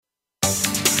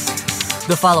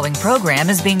The following program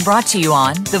is being brought to you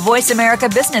on the Voice America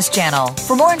Business Channel.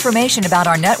 For more information about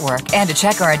our network and to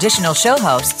check our additional show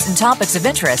hosts and topics of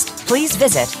interest, please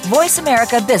visit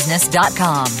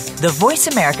voiceamericabusiness.com. The Voice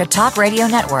America Talk Radio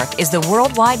Network is the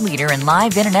worldwide leader in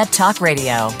live Internet talk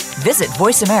radio. Visit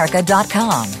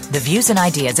voiceamerica.com. The views and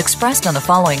ideas expressed on the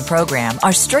following program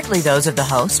are strictly those of the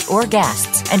host or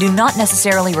guests and do not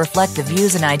necessarily reflect the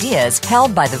views and ideas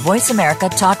held by the Voice America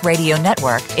Talk Radio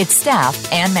Network, its staff,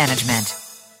 and management.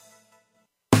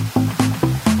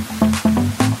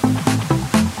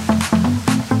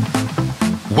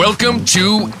 Welcome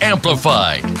to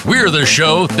Amplified. We're the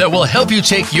show that will help you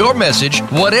take your message,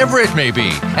 whatever it may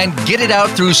be, and get it out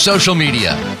through social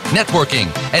media,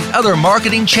 networking, and other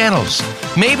marketing channels.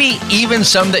 Maybe even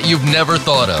some that you've never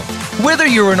thought of. Whether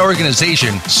you're an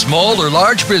organization, small or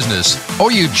large business,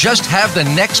 or you just have the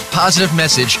next positive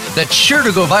message that's sure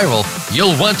to go viral,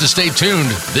 you'll want to stay tuned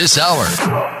this hour.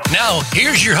 Now,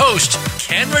 here's your host,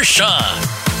 Ken Rochon.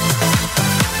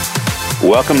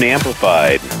 Welcome to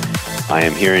Amplified. I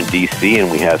am here in D.C.,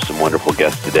 and we have some wonderful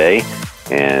guests today.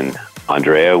 And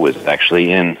Andrea was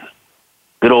actually in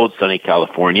good old sunny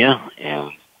California and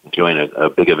enjoying a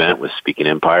big event with Speaking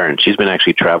Empire. And she's been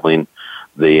actually traveling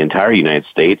the entire United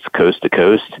States, coast to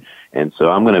coast. And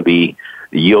so I'm going to be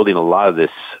yielding a lot of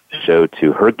this show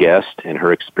to her guest and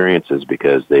her experiences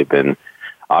because they've been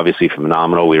obviously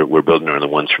phenomenal. We're building on the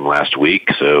ones from last week.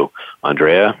 So,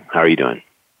 Andrea, how are you doing?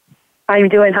 I'm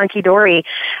doing hunky-dory.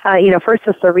 First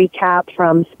just a recap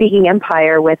from Speaking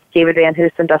Empire with David Van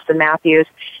Hoos and Dustin Matthews.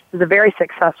 It was a very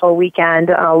successful weekend.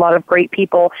 A lot of great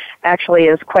people. Actually,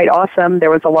 it was quite awesome. There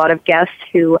was a lot of guests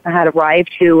who had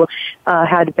arrived who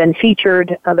had been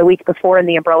featured the week before in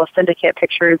the Umbrella Syndicate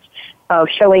pictures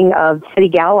showing of City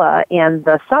Gala and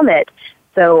the summit.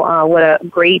 So what a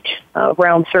great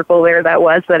round circle there that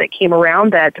was, that it came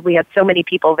around, that we had so many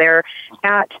people there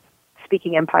at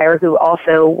Speaking Empire who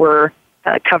also were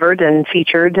covered and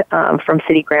featured from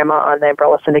City Grandma on the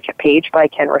Umbrella Syndicate page by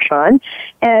Ken Rochon.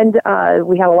 And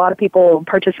we had a lot of people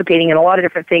participating in a lot of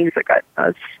different things that got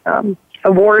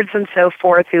awards and so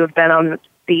forth who have been on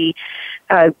the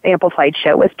Amplified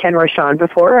show with Ken Rochon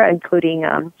before, including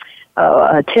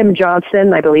Tim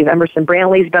Johnson. I believe Emerson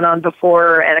Brantley's been on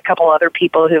before, and a couple other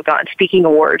people who've gotten speaking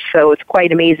awards. So it's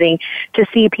quite amazing to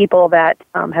see people that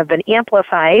have been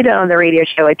amplified on the radio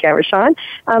show at Ken Rochon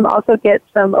also get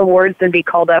some awards and be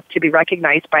called up to be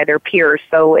recognized by their peers.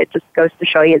 So it just goes to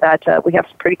show you that we have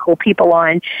some pretty cool people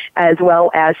on as well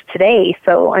as today.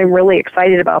 So I'm really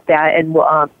excited about that, and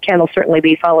Ken will certainly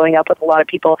be following up with a lot of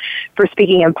people for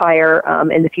Speaking Empire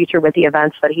in the future with the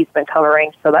events that he's been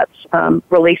covering. So that's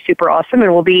really super awesome,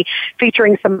 and we'll be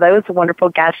featuring some of those wonderful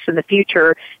guests in the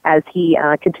future as he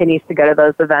continues to go to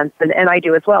those events, and I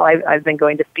do as well. I've been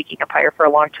going to Speaking Empire for a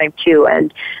long time too,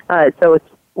 and so it's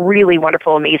really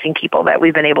wonderful, amazing people that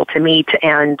we've been able to meet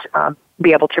and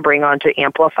be able to bring on to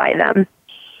amplify them.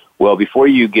 Well, before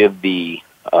you give the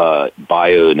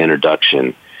bio and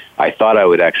introduction, I thought I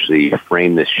would actually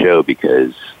frame this show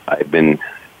because I've been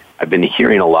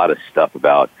hearing a lot of stuff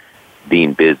about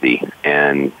being busy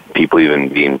and people even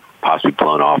being possibly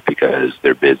blown off because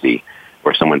they're busy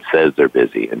or someone says they're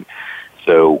busy. And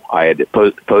so I had to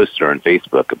post on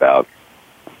Facebook about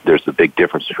there's a big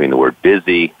difference between the word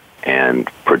busy and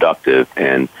productive,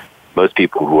 and most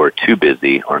people who are too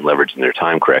busy aren't leveraging their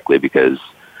time correctly because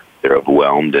they're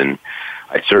overwhelmed. And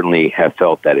I certainly have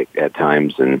felt that at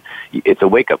times, and it's a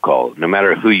wake-up call. No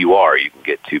matter who you are, you can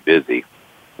get too busy.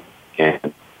 And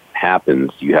it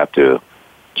happens, you have to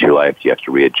your life, you have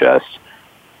to readjust,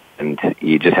 and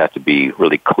you just have to be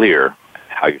really clear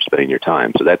how you're spending your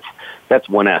time. So that's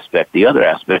one aspect. The other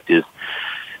aspect is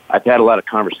I've had a lot of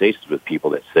conversations with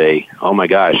people that say, "Oh my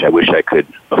gosh, I wish I could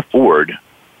afford,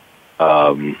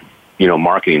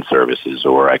 marketing services,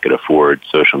 or I could afford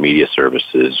social media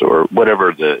services, or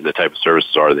whatever the type of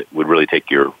services are that would really take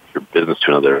your business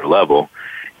to another level."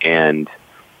 And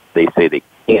they say they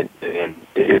can't. And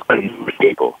it's been numerous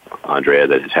people, Andrea,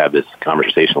 that has had this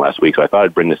conversation last week. So I thought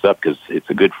I'd bring this up because it's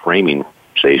a good framing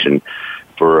conversation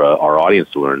for our audience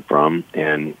to learn from,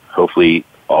 and hopefully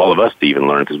all of us to even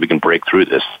learn, because we can break through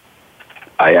this.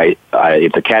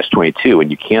 It's a catch-22,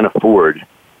 and you can't afford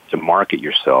to market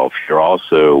yourself. You're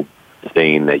also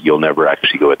saying that you'll never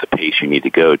actually go at the pace you need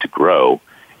to go to grow.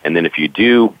 And then if you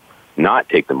do not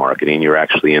take the marketing, you're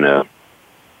actually in a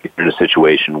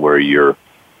situation where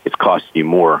it's costing you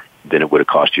more than it would have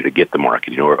cost you to get the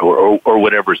marketing, or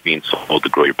whatever is being sold to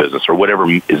grow your business, or whatever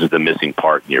is the missing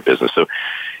part in your business. So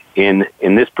in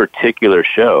this particular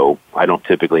show, I don't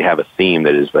typically have a theme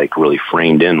that is like really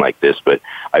framed in like this, but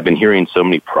I've been hearing so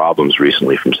many problems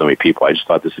recently from so many people. I just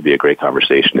thought this would be a great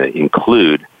conversation to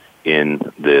include in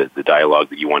the dialogue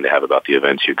that you wanted to have about the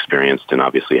events you experienced, and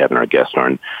obviously having our guest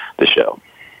on the show.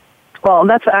 Well,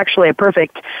 that's actually a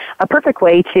perfect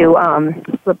way to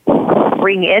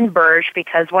bring in Burge,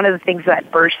 because one of the things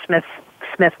that Burge Smith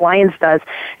Lyons does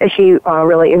is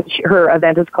her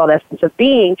event is called Essence of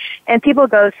Being, and people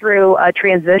go through a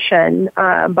transition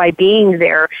by being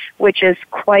there, which is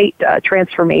quite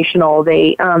transformational.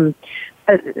 They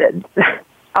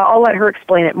I'll let her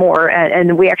explain it more,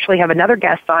 and we actually have another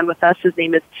guest on with us. His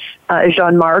name is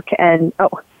Jean-Marc, and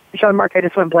Jean-Marc, I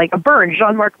just went blank.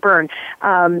 Jean-Marc Byrne.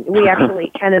 We actually,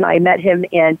 Ken and I met him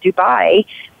in Dubai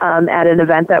at an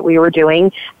event that we were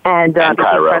doing, and became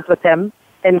friends with him.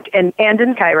 And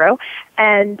in Cairo.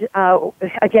 And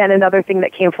again, another thing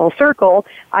that came full circle,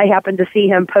 I happened to see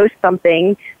him post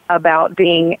something about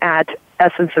being at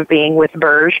Essence of Being with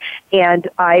Burge, and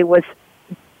I was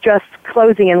just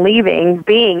closing and leaving,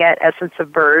 being at Essence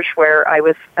of Burge, where I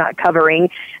was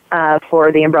covering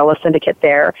for the Umbrella Syndicate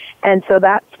there. And so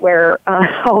that's where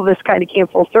all this kind of came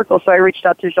full circle. So I reached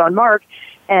out to Jean-Marc,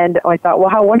 and I thought, well,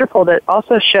 how wonderful to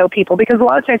also show people, because a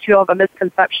lot of times people have a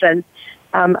misconception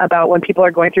about when people are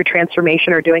going through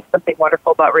transformation or doing something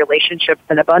wonderful about relationships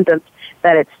and abundance,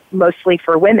 that it's mostly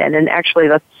for women. And actually,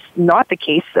 that's not the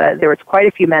case. There was quite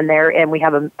a few men there, and we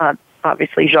have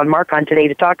obviously Jean-Marc on today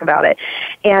to talk about it.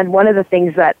 And one of the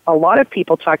things that a lot of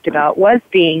people talked about was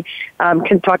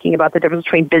talking about the difference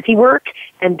between busy work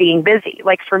and being busy.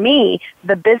 Like for me,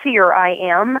 the busier I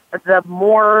am, the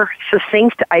more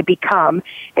succinct I become.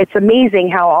 It's amazing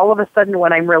how all of a sudden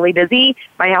when I'm really busy,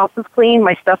 my house is clean,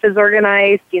 my stuff is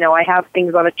organized, I have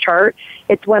things on a chart.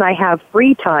 It's when I have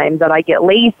free time that I get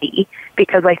lazy,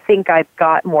 because I think I've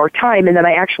got more time, and then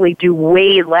I actually do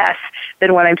way less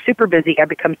than when I'm super busy. I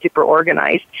become super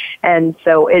organized. And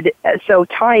so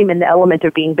time and the element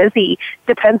of being busy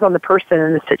depends on the person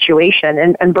and the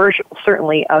situation, and Burge will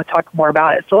certainly talk more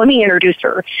about it. So let me introduce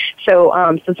her. So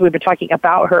since we've been talking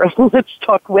about her, let's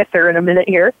talk with her in a minute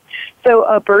here.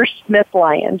 So Burge Smith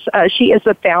Lyons, she is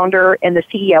the founder and the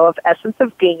CEO of Essence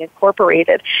of Being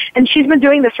Incorporated, and she's been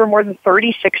doing this for more than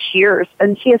 36 years,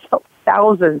 and she has helped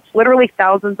literally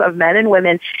thousands of men and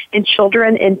women and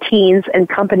children and teens and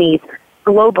companies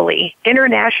globally.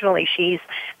 Internationally, she's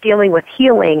dealing with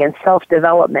healing and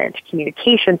self-development,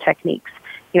 communication techniques,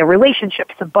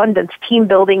 relationships, abundance, team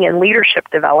building, and leadership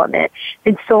development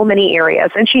in so many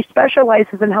areas. And she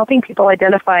specializes in helping people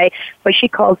identify what she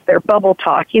calls their bubble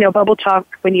talk. Bubble talk,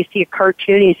 when you see a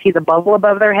cartoon, you see the bubble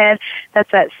above their head.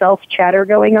 That's that self-chatter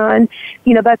going on.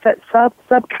 That's that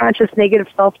subconscious negative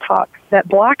self-talk that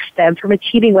blocks them from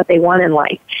achieving what they want in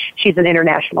life. She's an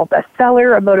international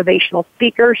bestseller, a motivational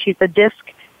speaker. She's a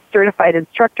DISC certified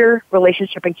instructor,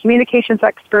 relationship and communications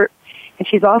expert, and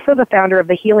she's also the founder of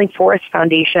the Healing Forest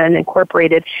Foundation,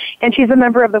 Incorporated, and she's a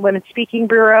member of the Women's Speaking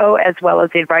Bureau, as well as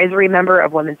the advisory member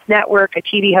of Women's Network, a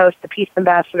TV host, a peace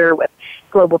ambassador with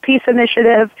Global Peace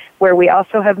Initiative, where we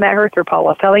also have met her through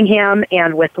Paula Fellingham,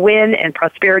 and with WIN and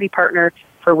Prosperity Partner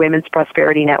for Women's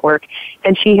Prosperity Network.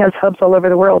 And she has hubs all over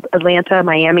the world: Atlanta,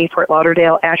 Miami, Fort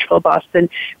Lauderdale, Asheville,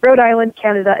 Boston, Rhode Island,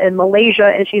 Canada, and Malaysia.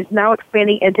 And she's now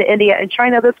expanding into India and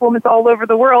China. This woman's all over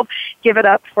the world. Give it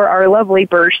up for our lovely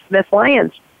Burge Smith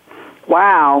Lyons.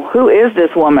 Wow. Who is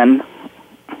this woman?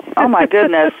 Oh, my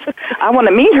goodness. I want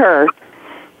to meet her.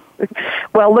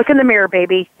 Well, look in the mirror,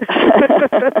 baby. It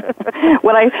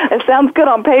sounds good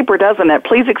on paper, doesn't it?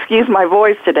 Please excuse my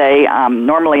voice today.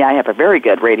 Normally I have a very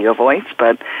good radio voice,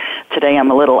 but today I'm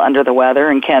a little under the weather,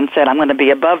 and Ken said I'm going to be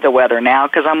above the weather now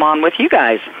because I'm on with you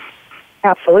guys.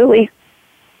 Absolutely.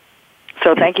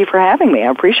 So thank you for having me. I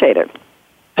appreciate it.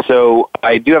 So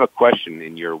I do have a question.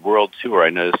 In your world tour, I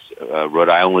noticed Rhode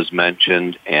Island was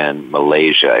mentioned and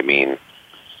Malaysia. I mean,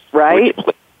 right?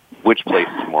 Which place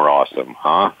is more awesome,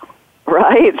 huh?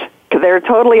 Right. They're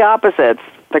totally opposites,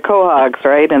 the Quahogs,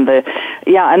 right? And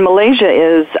and Malaysia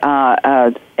is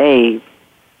a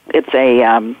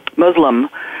Muslim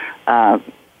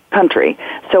country.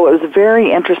 So it was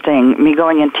very interesting, me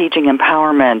going and teaching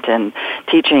empowerment and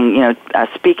teaching,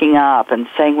 speaking up and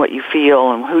saying what you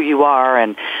feel and who you are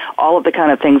and all of the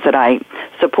kind of things that I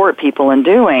support people in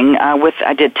doing.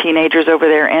 I did teenagers over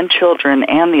there and children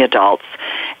and the adults.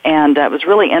 And it was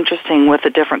really interesting with the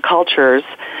different cultures,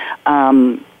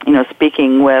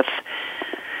 speaking with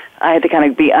I had to kind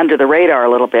of be under the radar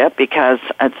a little bit because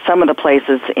at some of the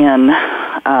places in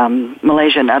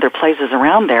Malaysia and other places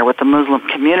around there with the Muslim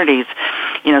communities,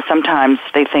 sometimes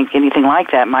they think anything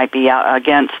like that might be out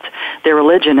against their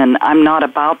religion, and I'm not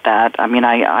about that. I mean,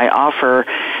 I offer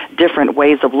different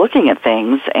ways of looking at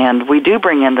things, and we do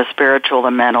bring in the spiritual,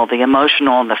 the mental, the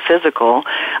emotional, and the physical,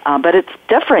 but it's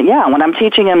different, yeah. When I'm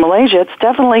teaching in Malaysia, it's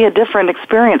definitely a different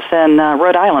experience than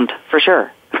Rhode Island, for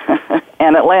sure.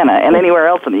 And Atlanta, and anywhere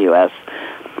else in the U.S.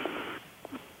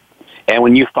 And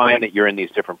when you find that you're in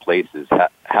these different places,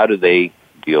 how do they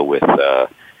deal with,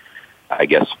 I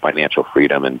guess, financial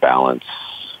freedom and balance?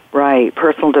 Right,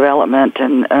 personal development.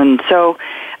 And so,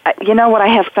 what I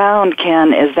have found,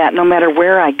 Ken, is that no matter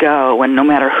where I go and no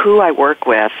matter who I work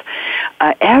with,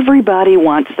 everybody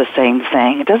wants the same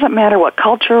thing. It doesn't matter what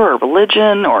culture or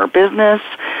religion or business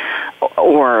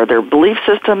or their belief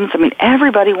systems. I mean,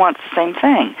 everybody wants the same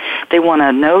thing. They want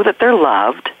to know that they're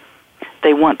loved.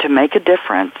 They want to make a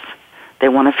difference. They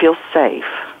want to feel safe.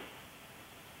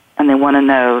 And they want to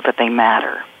know that they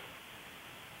matter.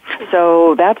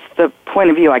 So that's the point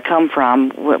of view I come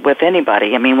from with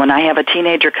anybody. I mean, when I have a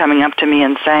teenager coming up to me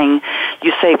and saying,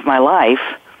 "You saved my life,"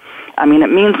 I mean,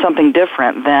 it means something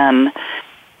different than,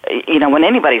 when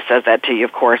anybody says that to you,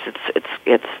 of course,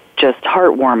 it's just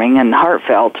heartwarming and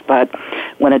heartfelt. But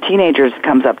when a teenager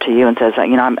comes up to you and says,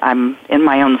 I'm in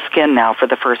my own skin now for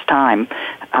the first time,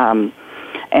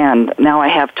 and now I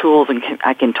have tools and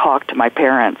I can talk to my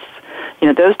parents,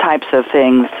 those types of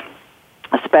things,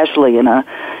 especially in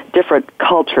different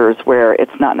cultures where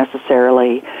it's not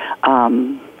necessarily,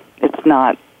 it's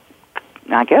not,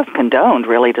 I guess, condoned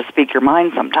really to speak your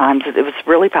mind sometimes. It was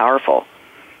really powerful.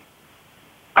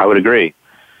 I would agree.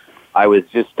 I was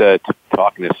just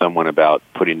talking to someone about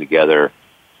putting together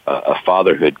a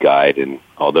fatherhood guide, and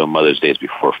although Mother's Day is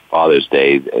before Father's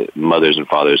Day, mothers and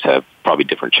fathers have probably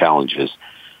different challenges.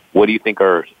 What do you think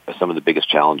are some of the biggest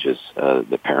challenges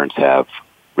that parents have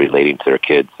relating to their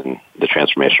kids and the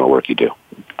transformational work you do?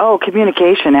 Oh,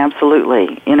 communication,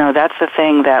 absolutely. That's the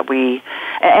thing that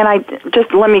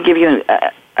let me give you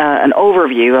an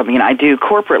overview. I mean, I do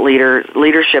corporate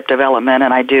leadership development,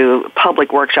 and I do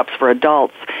public workshops for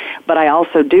adults, but I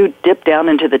also do dip down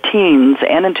into the teens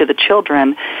and into the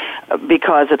children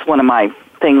because it's one of my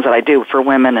things that I do for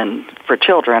women and for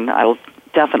children.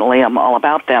 I'm all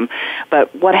about them.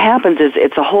 But what happens is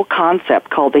it's a whole concept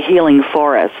called the healing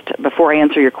forest. Before I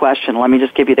answer your question, let me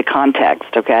just give you the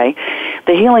context, okay?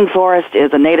 The healing forest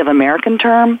is a Native American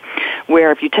term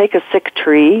where if you take a sick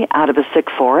tree out of a sick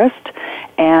forest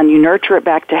and you nurture it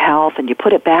back to health and you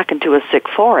put it back into a sick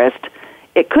forest,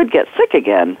 it could get sick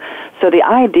again. So the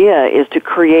idea is to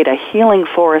create a healing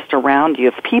forest around you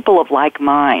of people of like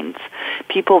minds,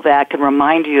 people that can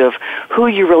remind you of who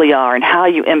you really are and how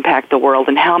you impact the world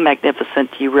and how magnificent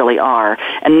you really are,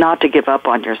 and not to give up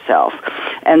on yourself.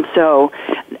 And so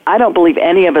I don't believe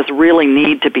any of us really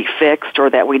need to be fixed or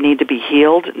that we need to be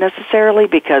healed necessarily,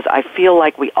 because I feel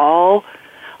like we all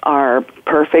are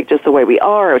perfect just the way we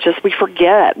are. It's just we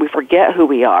forget who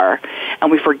we are,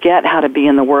 and we forget how to be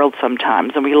in the world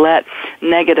sometimes, and we let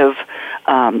negative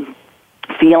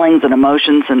feelings and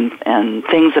emotions and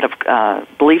things that have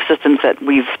belief systems that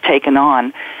we've taken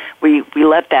on, we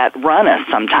let that run us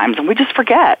sometimes, and we just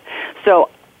forget.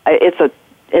 So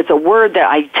it's a word that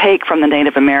I take from the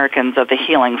Native Americans of the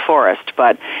healing forest,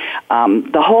 but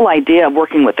the whole idea of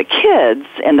working with the kids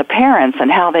and the parents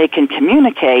and how they can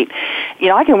communicate,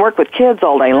 I can work with kids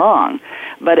all day long,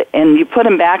 and you put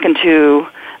them back into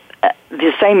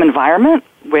the same environment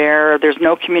where there's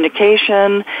no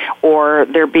communication, or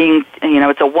they're being,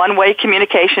 it's a one-way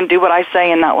communication, do what I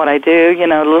say and not what I do,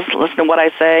 listen to what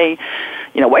I say,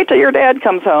 wait till your dad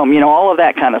comes home, all of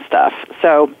that kind of stuff.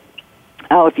 So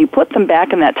if you put them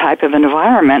back in that type of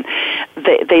environment,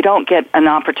 they don't get an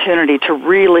opportunity to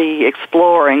really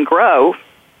explore and grow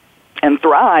and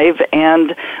thrive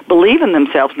and believe in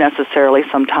themselves necessarily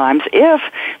sometimes if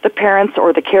the parents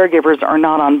or the caregivers are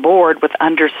not on board with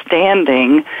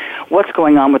understanding what's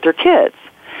going on with their kids.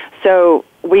 So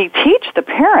we teach the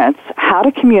parents how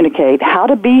to communicate, how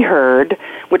to be heard,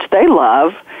 which they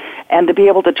love, and to be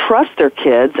able to trust their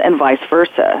kids and vice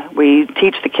versa. We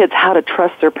teach the kids how to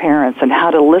trust their parents and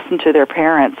how to listen to their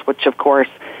parents, which of course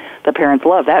the parents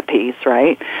love that piece,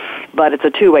 right? But it's a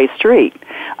two-way street.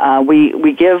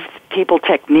 We give people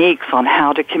techniques on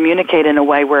how to communicate in a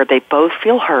way where they both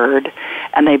feel heard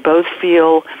and they both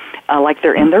feel like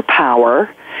they're in their power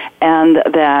and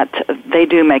that they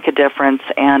do make a difference,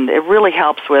 and it really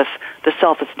helps with the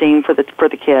self-esteem for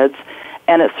the kids.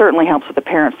 And it certainly helps with the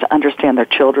parents to understand their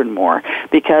children more,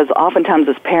 because oftentimes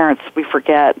as parents we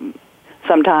forget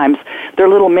sometimes they're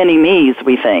little mini-me's,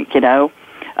 we think, you know.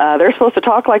 They're supposed to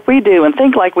talk like we do and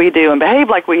think like we do and behave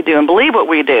like we do and believe what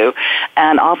we do.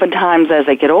 And oftentimes as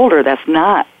they get older, that's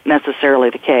not necessarily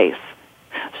the case.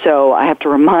 So I have to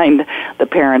remind the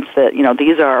parents that, you know,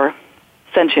 these are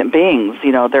sentient beings.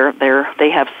 You know,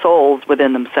 they have souls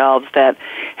within themselves that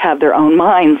have their own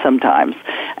minds sometimes.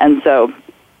 And so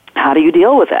how do you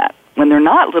deal with that when they're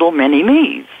not little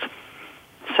mini-me's?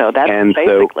 So that's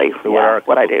basically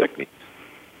what I do. Techniques?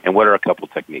 And what are a couple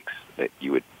techniques that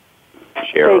you would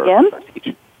share? Say again? Or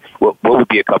teach? What would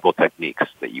be a couple techniques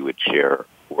that you would share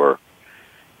or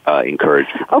encourage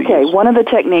people to use? One of the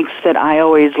techniques that I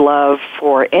always love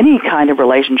for any kind of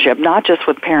relationship, not just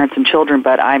with parents and children,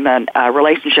 but I'm a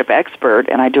relationship expert,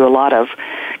 and I do a lot of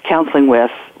counseling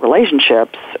with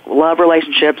relationships, love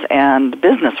relationships, and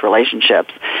business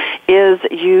relationships, is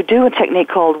you do a technique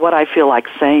called What I Feel Like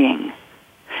Saying.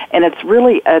 And it's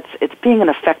really, it's being an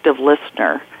effective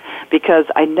listener, because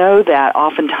I know that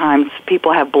oftentimes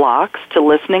people have blocks to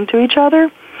listening to each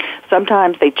other.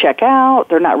 Sometimes they check out,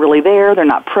 they're not really there, they're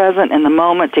not present in the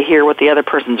moment to hear what the other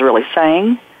person's really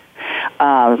saying.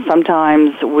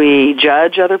 Sometimes we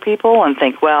judge other people and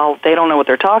think, well, they don't know what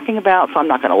they're talking about, so I'm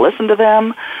not going to listen to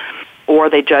them. Or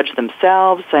they judge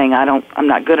themselves, saying, I'm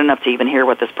not good enough to even hear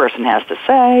what this person has to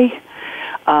say.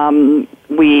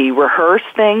 We rehearse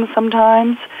things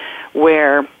sometimes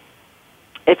where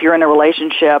if you're in a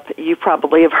relationship, you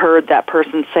probably have heard that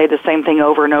person say the same thing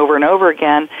over and over and over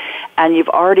again, and you've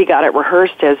already got it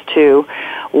rehearsed as to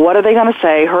what are they going to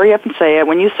say, hurry up and say it,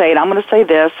 when you say it, I'm going to say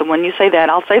this, and when you say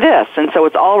that, I'll say this. And so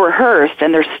it's all rehearsed,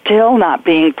 and they're still not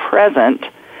being present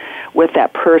with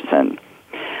that person.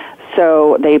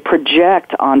 So they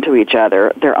project onto each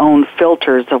other their own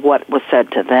filters of what was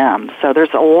said to them. So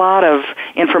there's a lot of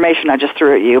information I just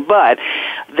threw at you, but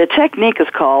the technique is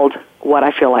called What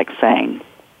I Feel Like Saying.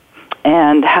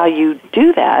 And how you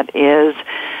do that is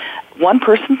one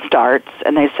person starts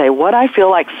and they say, what I feel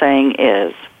like saying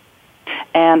is,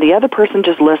 and the other person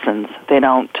just listens. They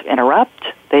don't interrupt.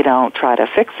 They don't try to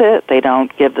fix it. They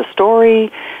don't give the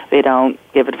story. They don't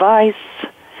give advice.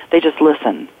 They just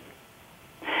listen.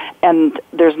 And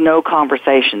there's no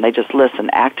conversation. They just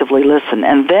listen, actively listen.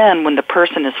 And then when the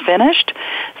person is finished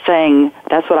saying,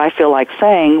 that's what I feel like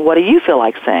saying, what do you feel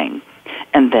like saying?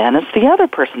 And then it's the other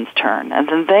person's turn, and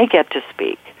then they get to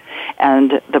speak.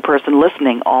 And the person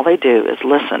listening, all they do is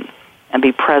listen and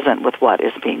be present with what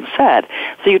is being said.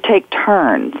 So you take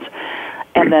turns.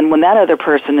 And then when that other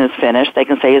person is finished, they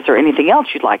can say, is there anything else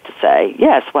you'd like to say?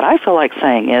 Yes, what I feel like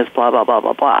saying is blah, blah, blah,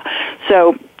 blah, blah.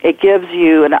 So it gives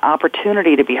you an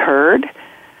opportunity to be heard,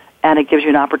 and it gives you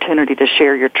an opportunity to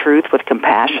share your truth with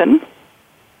compassion.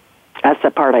 That's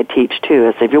the part I teach, too,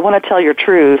 is if you want to tell your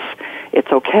truth,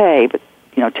 it's okay, but,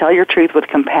 you know, tell your truth with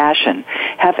compassion.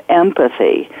 Have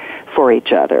empathy for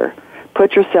each other.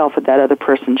 Put yourself in that other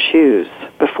person's shoes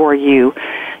before you,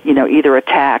 either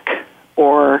attack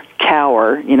or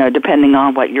cower, depending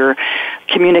on what your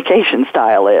communication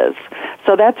style is.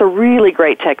 So that's a really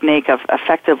great technique of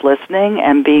effective listening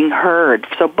and being heard.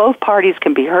 So both parties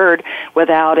can be heard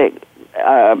without it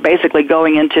basically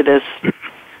going into this,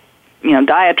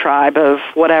 diatribe of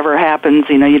whatever happens,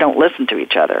 you don't listen to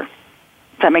each other.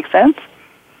 Does that make sense?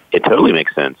 It totally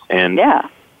makes sense. And yeah.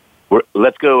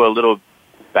 Let's go a little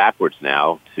backwards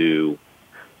now to,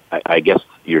 I guess,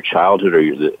 your childhood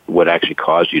or what actually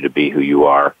caused you to be who you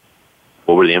are.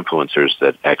 What were the influencers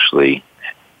that actually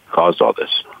caused all this?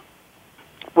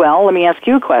 Well, let me ask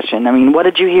you a question. I mean, what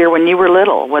did you hear when you were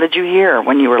little? What did you hear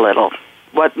when you were little?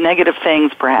 What negative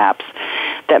things, perhaps,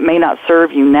 that may not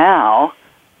serve you now,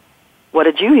 what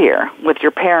did you hear with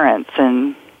your parents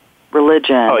and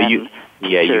religion? Oh, you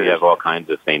have all kinds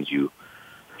of things you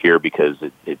hear because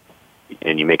it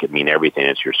and you make it mean everything.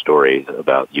 It's your story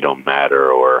about you don't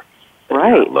matter or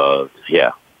right. You're not loved.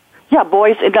 Yeah. Yeah,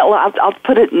 boys, I'll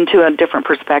put it into a different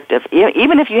perspective.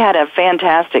 Even if you had a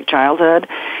fantastic childhood,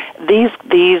 these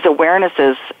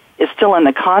awarenesses is still in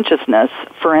the consciousness.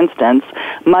 For instance,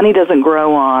 money doesn't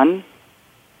grow on...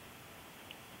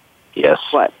 Yes.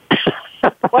 What?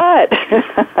 What?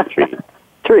 Trees.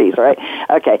 Trees, right?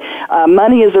 Okay.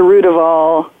 Money is the root of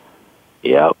all...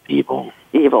 Yeah, evil.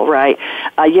 Evil, right.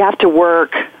 You have to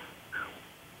work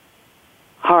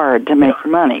hard to make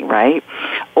your money, right?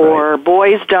 Or right.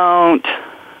 Boys don't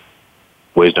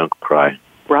cry.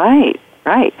 Right.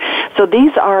 So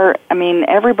these are,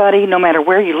 everybody, no matter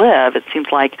where you live, it seems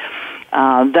like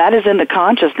that is in the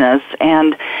consciousness,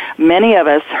 and many of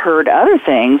us heard other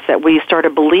things that we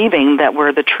started believing that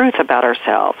were the truth about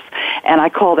ourselves. And I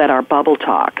call that our bubble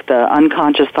talk, the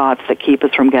unconscious thoughts that keep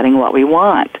us from getting what we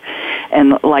want.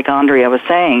 And like Andrea was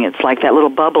saying, it's like that little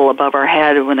bubble above our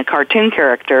head when a cartoon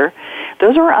character.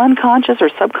 Those are unconscious or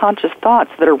subconscious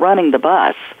thoughts that are running the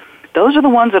bus. Those are the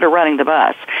ones that are running the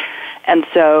bus. And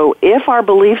so if our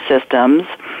belief systems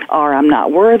are, I'm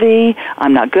not worthy,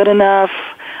 I'm not good enough,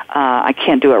 I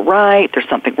can't do it right, there's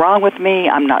something wrong with me,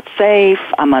 I'm not safe,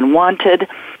 I'm unwanted,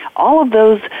 all of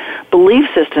those belief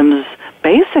systems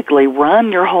basically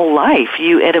run your whole life.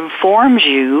 It informs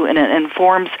you, and it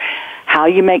informs how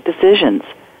you make decisions,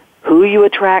 who you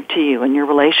attract to you in your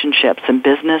relationships in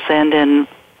business and in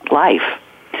life.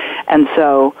 And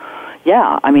so,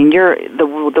 yeah, I mean,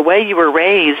 the way you were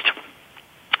raised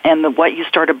and what you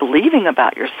started believing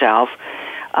about yourself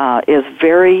is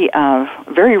very,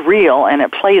 very real, and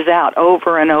it plays out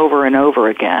over and over and over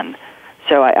again.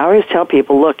 So I always tell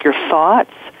people, look, your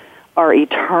thoughts are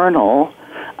eternal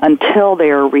until they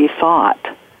are rethought.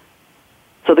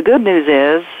 So the good news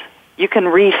is you can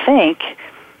rethink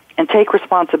and take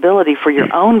responsibility for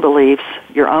your own beliefs,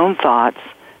 your own thoughts,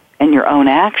 and your own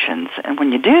actions. And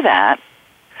when you do that,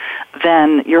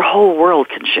 then your whole world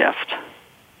can shift.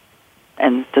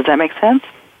 And does that make sense?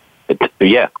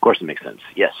 Yeah, of course it makes sense.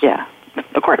 Yes. Yeah,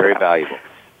 of course. Very valuable.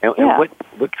 And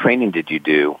what training did you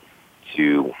do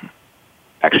to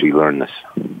actually learn this?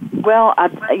 Well,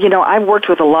 I've worked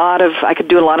with I could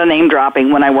do a lot of name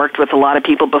dropping when I worked with a lot of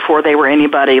people before they were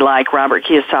anybody, like Robert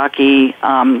Kiyosaki.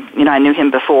 I knew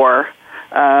him before.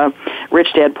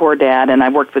 Rich Dad, Poor Dad, and I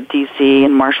worked with DC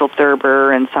and Marshall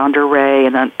Thurber and Sandra Ray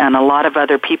and a lot of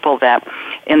other people that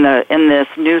in this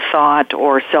New Thought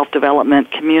or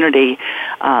self-development community.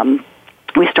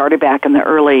 We started back in the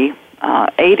early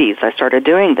 80s. I started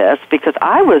doing this because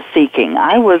I was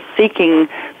seeking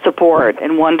support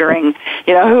and wondering,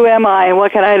 who am I and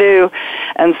what can I do?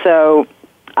 And so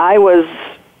I was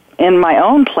in my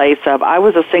own place of, I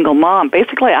was a single mom.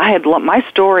 Basically, my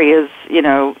story is,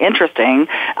 interesting.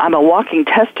 I'm a walking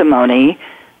testimony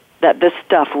that this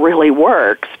stuff really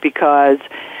works because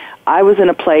I was in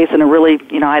a place in a really,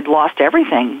 I'd lost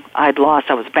everything. I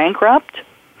was bankrupt.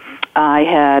 I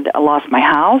had lost my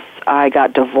house. I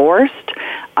got divorced.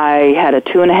 I had a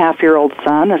 2.5-year-old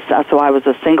son, so I was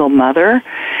a single mother.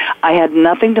 I had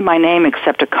nothing to my name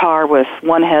except a car with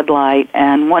one headlight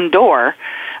and one door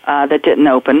that didn't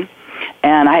open,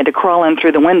 and I had to crawl in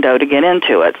through the window to get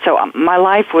into it. So my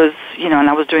life was, and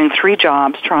I was doing 3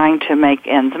 jobs trying to make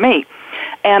ends meet.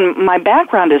 And my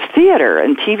background is theater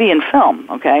and TV and film,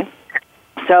 okay?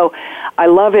 So I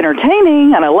love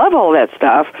entertaining, and I love all that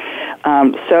stuff.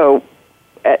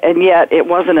 And yet it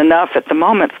wasn't enough at the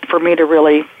moment for me to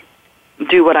really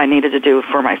do what I needed to do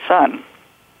for my son.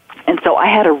 And so I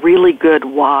had a really good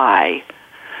why.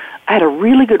 I had a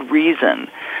really good reason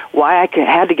why I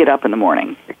had to get up in the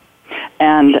morning.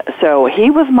 And so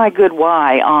he was my good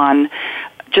why on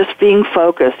just being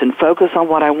focused and focus on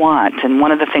what I want. And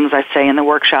one of the things I say in the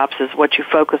workshops is what you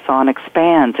focus on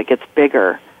expands, it gets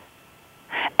bigger.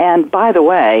 And by the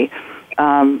way,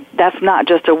 that's not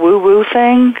just a woo-woo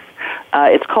thing.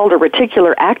 It's called a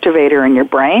reticular activator in your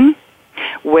brain,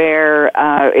 where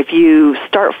if you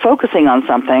start focusing on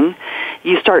something,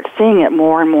 you start seeing it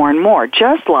more and more and more.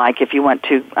 Just like if you went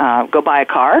to go buy a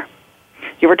car.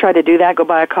 You ever tried to do that, go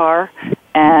buy a car?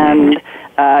 And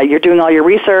you're doing all your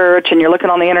research, and you're looking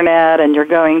on the internet, and you're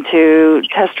going to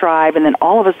test drive, and then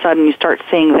all of a sudden you start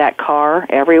seeing that car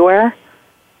everywhere,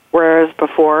 whereas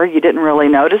before you didn't really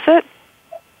notice it.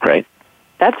 Right.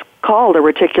 That's called a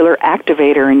reticular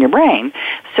activator in your brain.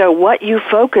 So what you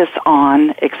focus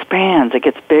on expands, it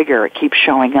gets bigger, it keeps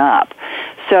showing up.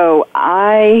 So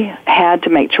I had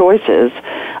to make choices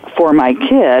for my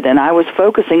kid, and I was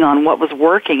focusing on what was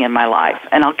working in my life.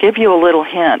 And I'll give you a little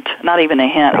hint, not even a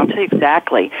hint, I'll tell you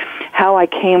exactly how I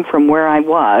came from where I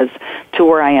was to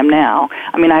where I am now.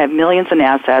 I mean, I have millions in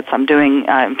assets. I'm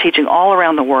teaching all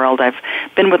around the world. I've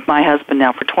been with my husband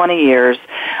now for 20 years.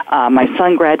 My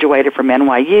son graduated from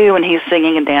NYU, and he's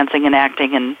singing and dancing and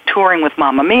acting and touring with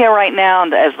Mamma Mia right now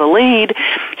as the lead.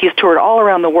 He's toured all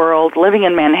around the world, living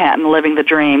in Manhattan, living the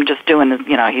dream, just doing,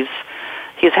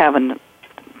 he's having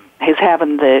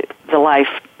the life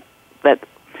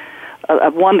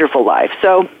a wonderful life.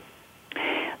 So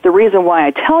the reason why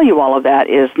I tell you all of that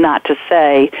is not to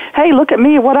say, hey, look at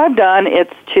me, what I've done.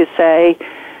 It's to say,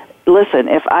 listen,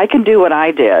 if I can do what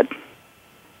I did,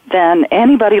 then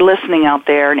anybody listening out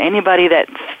there and anybody that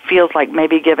feels like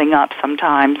maybe giving up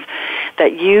sometimes,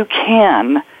 that you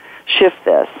can shift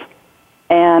this.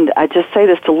 And I just say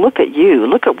this to look at you.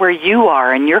 Look at where you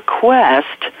are in your quest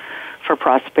for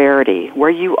prosperity, where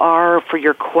you are for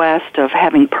your quest of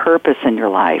having purpose in your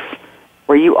life,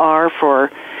 where you are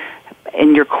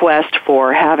in your quest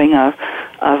for having a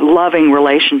loving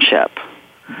relationship,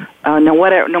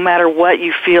 no matter what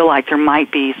you feel like there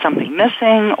might be something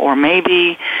missing, or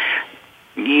maybe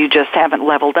you just haven't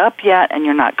leveled up yet and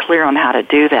you're not clear on how to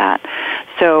do that.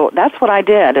 So that's what I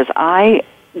did. I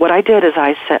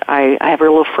said, I have a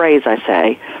little phrase I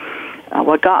say.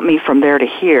 What got me from there to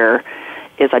here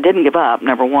is I didn't give up,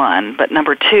 number one, but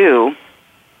number two,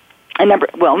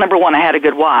 number one, I had a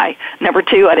good why. Number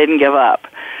two, I didn't give up.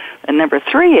 And number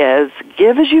three is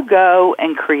give as you go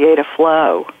and create a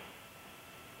flow.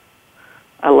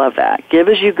 I love that. Give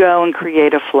as you go and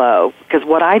create a flow. Because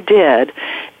what I did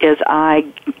is I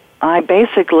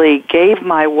basically gave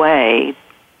my way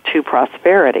to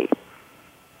prosperity,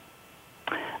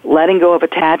 letting go of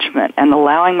attachment and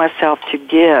allowing myself to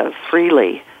give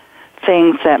freely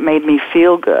things that made me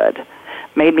feel good,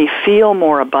 made me feel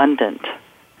more abundant.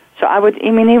 So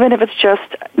even if it's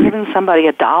just giving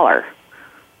somebody $1,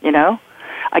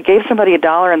 I gave somebody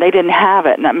 $1 and they didn't have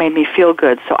it, and that made me feel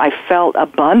good, so I felt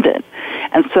abundant.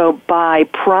 And so by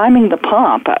priming the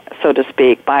pump, so to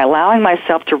speak, by allowing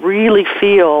myself to really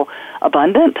feel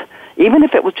abundant, even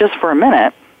if it was just for a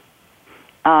minute,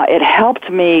 it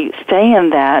helped me stay in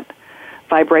that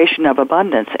vibration of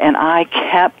abundance, and I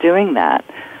kept doing that.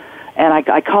 And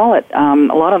I call it, a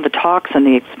lot of the talks and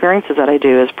the experiences that I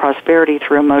do is prosperity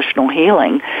through emotional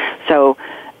healing. So,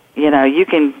 you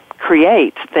can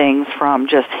create things from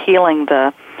just healing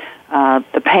the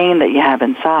pain that you have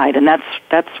inside. And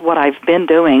that's what I've been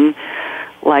doing,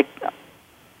 like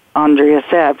Andrea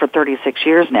said, for 36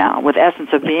 years now. With Essence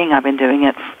of Being, I've been doing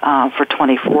it for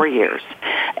 24 years,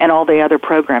 and all the other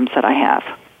programs that I have.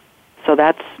 So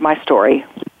that's my story.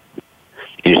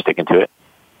 You're sticking to it?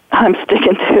 I'm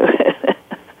sticking to it.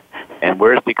 And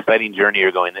where's the exciting journey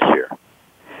you're going this year?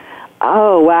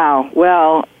 Oh, wow.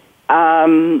 Well,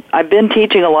 I've been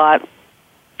teaching a lot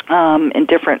in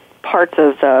different parts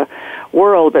of the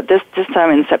world, but this time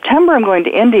in September I'm going to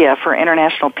India for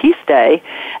International Peace Day,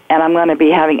 and I'm going to be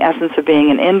having Essence of Being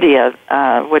in India,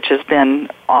 which has been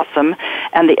awesome.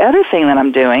 And the other thing that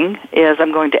I'm doing is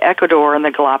I'm going to Ecuador and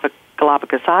the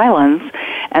Galapagos Islands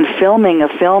and filming a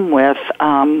film with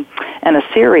and a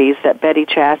series that Betty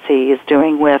Chassie is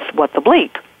doing with What the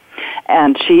Bleep.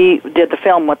 And she did the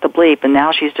film What the Bleep, and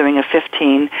now she's doing a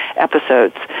 15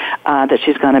 episodes that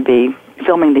she's going to be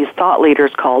filming these thought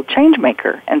leaders called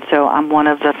Changemaker. And so I'm one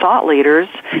of the thought leaders,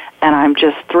 and I'm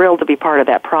just thrilled to be part of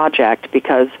that project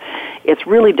because it's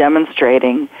really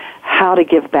demonstrating how to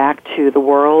give back to the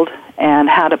world and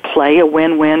how to play a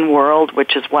win-win world,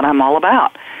 which is what I'm all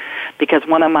about. Because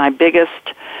one of my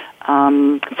biggest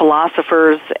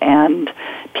philosophers and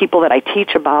people that I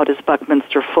teach about is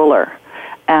Buckminster Fuller.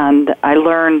 And I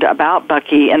learned about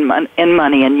Bucky in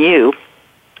Money and You,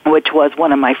 which was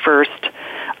one of my first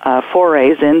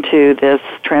forays into this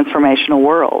transformational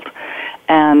world.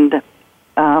 And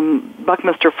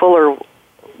Buckminster Fuller,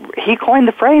 he coined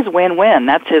the phrase win-win.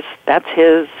 That's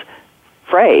his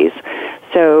phrase.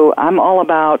 So I'm all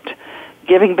about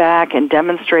giving back and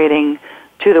demonstrating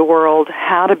to the world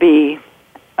how to be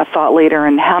a thought leader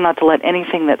and how not to let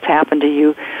anything that's happened to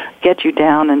you get you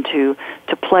down, and to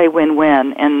play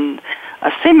win-win in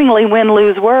a seemingly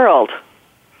win-lose world.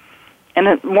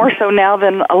 And more so now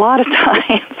than a lot of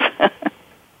times.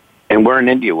 And where in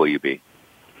India will you be?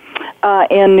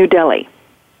 In New Delhi.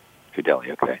 New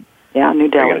Delhi, okay. Yeah, New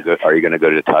Delhi. Are you going to go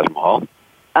to the Taj Mahal?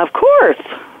 Of course.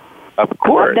 Of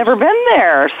course. I've never been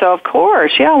there, so of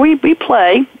course. Yeah, we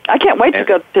play. I can't wait to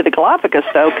go to the Galapagos,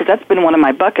 though, because that's been one of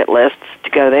my bucket lists to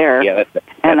go there. Yeah,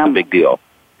 that's a big deal.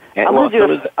 And I'm going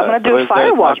to do a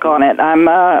fire walk on it. I'm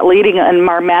leading in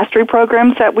our mastery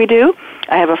programs that we do.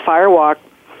 I have a fire walk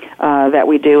that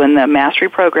we do in the mastery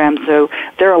program, so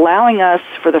they're allowing us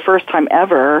for the first time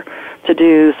ever to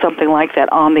do something like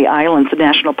that on the islands, the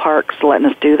national parks, letting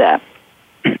us do that.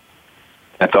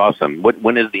 That's awesome.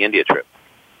 When is the India trip?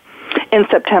 In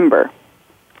September.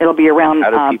 It'll be around...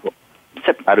 How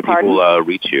do people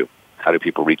reach you? How do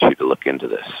people reach you to look into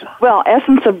this? Well,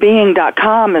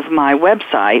 essenceofbeing.com is my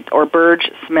website, or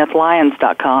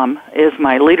BurgeSmithLyons.com is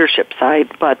my leadership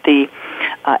site, but the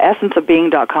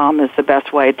essenceofbeing.com is the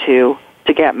best way to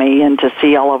get me and to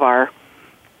see all of our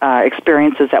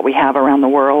experiences that we have around the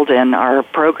world and our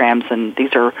programs. And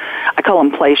these are, I call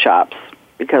them play shops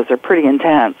because they're pretty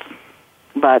intense,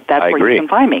 but that's where you can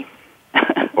find me.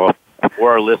 Well,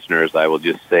 for our listeners, I will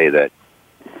just say that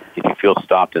if you feel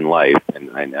stopped in life,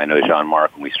 and I know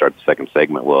Jean-Marc, when we start the second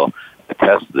segment, will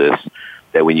attest to this,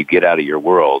 that when you get out of your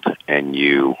world and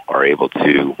you are able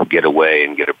to get away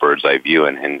and get a bird's eye view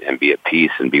and be at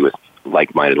peace and be with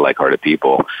like-minded, like-hearted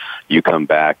people, you come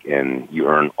back and you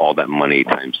earn all that money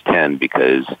times 10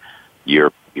 because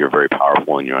you're you're very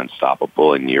powerful and you're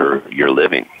unstoppable and you're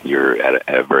living. You're at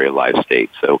a very alive state.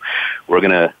 So we're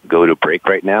going to go to break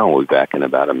right now, and we'll be back in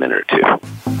about a minute or two.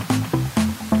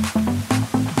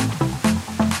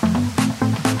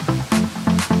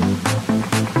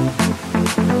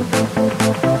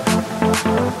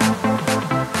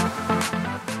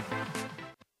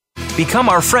 Become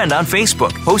our friend on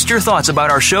Facebook. Post your thoughts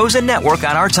about our shows and network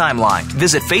on our timeline.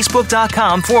 Visit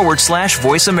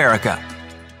facebook.com/Voice America.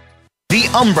 The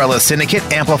Umbrella Syndicate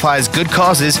amplifies good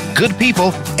causes, good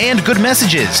people, and good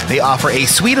messages. They offer a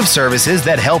suite of services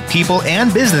that help people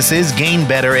and businesses gain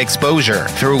better exposure.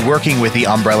 Through working with the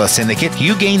Umbrella Syndicate,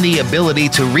 you gain the ability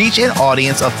to reach an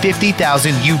audience of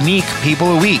 50,000 unique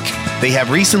people a week. They have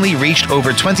recently reached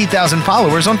over 20,000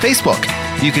 followers on Facebook.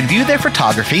 You can view their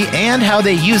photography and how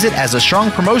they use it as a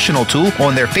strong promotional tool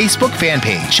on their Facebook fan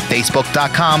page,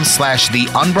 facebook.com/The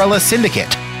Umbrella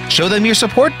Syndicate. Show them your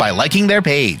support by liking their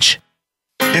page.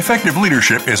 Effective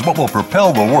leadership is what will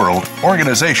propel the world,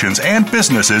 organizations, and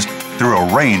businesses through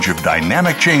a range of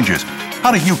dynamic changes.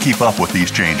 How do you keep up with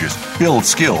these changes, build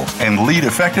skills, and lead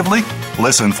effectively?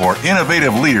 Listen for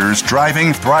Innovative Leaders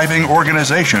Driving Thriving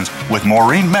Organizations with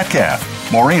Maureen Metcalf.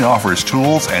 Maureen offers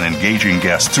tools and engaging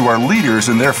guests who are leaders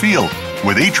in their field.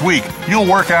 With each week, you'll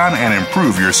work on and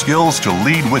improve your skills to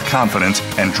lead with confidence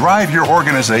and drive your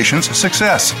organization's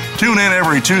success. Tune in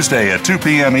every Tuesday at 2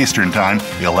 p.m. Eastern Time,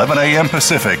 11 a.m.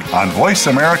 Pacific on Voice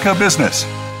America Business.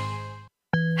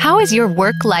 How is your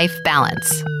work-life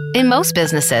balance? In most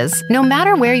businesses, no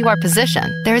matter where you are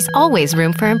positioned, there is always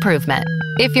room for improvement.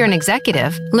 If you're an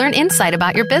executive, learn insight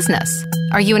about your business.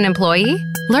 Are you an employee?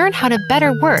 Learn how to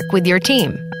better work with your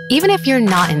team. Even if you're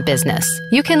not in business,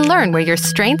 you can learn where your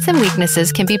strengths and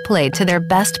weaknesses can be played to their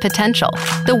best potential.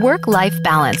 The Work-Life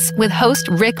Balance with host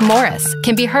Rick Morris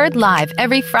can be heard live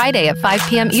every Friday at 5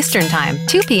 p.m. Eastern Time,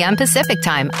 2 p.m. Pacific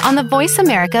Time on the Voice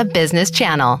America Business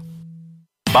Channel.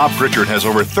 Bob Pritchard has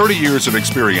over 30 years of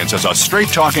experience as a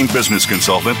straight-talking business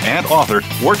consultant and author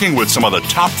working with some of the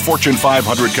top Fortune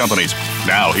 500 companies.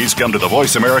 Now he's come to the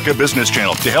Voice America Business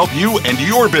Channel to help you and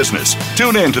your business.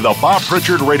 Tune in to the Bob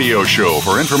Pritchard Radio Show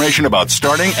for information about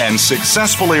starting and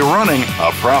successfully running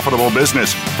a profitable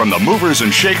business. From the movers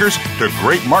and shakers to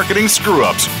great marketing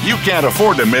screw-ups, you can't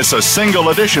afford to miss a single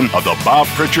edition of the Bob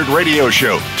Pritchard Radio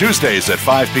Show. Tuesdays at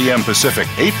 5 p.m. Pacific,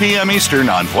 8 p.m. Eastern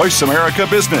on Voice America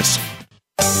Business.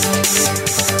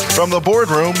 From the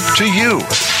boardroom to you,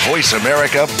 Voice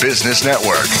America Business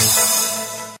Network.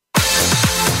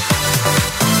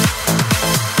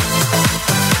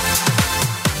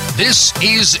 This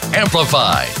is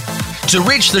Amplify. To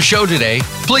reach the show today,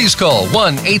 please call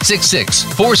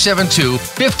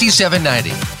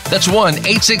 1-866-472-5790. That's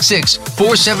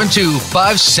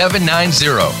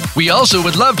 1-866-472-5790. We also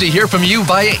would love to hear from you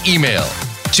via email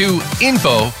to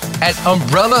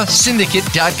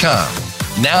info@umbrellasyndicate.com.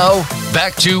 Now,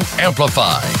 back to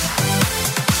Amplify.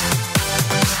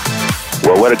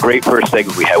 Well, what a great first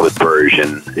segment we had with Burge.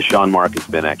 And Sean Mark has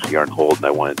been actually on hold, and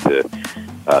I wanted to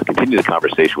continue the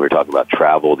conversation. We were talking about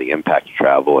travel, the impact of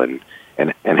travel, and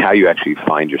how you actually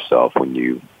find yourself when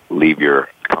you leave your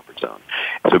comfort zone.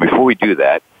 So before we do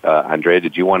that, Andrea,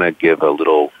 did you want to give a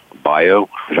little bio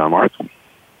for Jean Marc?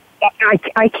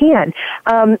 I can.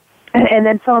 And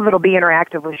then some of it will be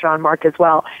interactive with Jean Marc as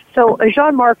well. So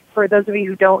Jean Marc, for those of you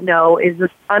who don't know, is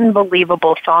this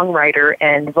unbelievable songwriter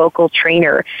and vocal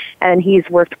trainer. And he's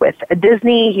worked with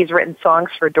Disney, he's written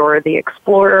songs for Dora the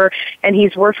Explorer, and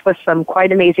he's worked with some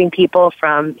quite amazing people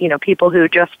from, people who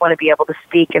just want to be able to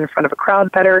speak in front of a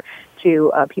crowd better,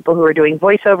 to people who are doing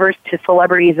voiceovers, to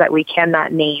celebrities that we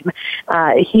cannot name.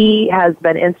 He has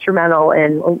been instrumental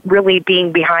in really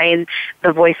being behind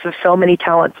the voice of so many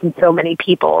talents and so many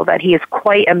people that he is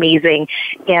quite amazing.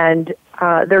 And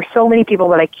there's so many people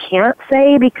that I can't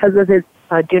say because of his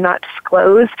do not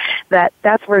disclose,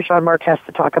 that's where Jean Marc has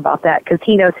to talk about that, because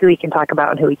he knows who he can talk about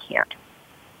and who he can't.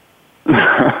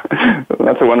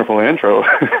 That's a wonderful intro.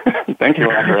 Thank you,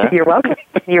 Andrea. You're welcome.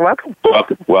 You're welcome.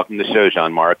 Welcome to the show,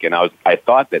 Jean Marc. And I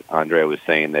thought that Andrea was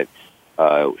saying that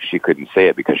she couldn't say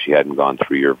it because she hadn't gone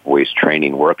through your voice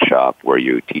training workshop where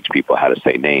you teach people how to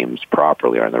say names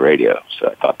properly on the radio.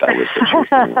 So I thought that was what she was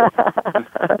saying.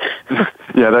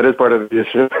 Yeah, that is part of the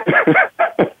issue.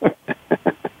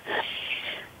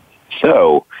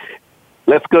 So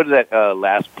let's go to that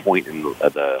last point in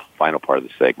the final part of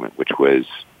the segment, which was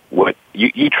what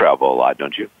you travel a lot,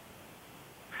 don't you?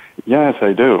 Yes,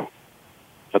 I do.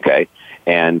 Okay,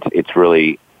 and it's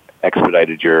really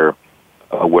expedited your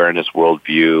awareness,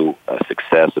 worldview,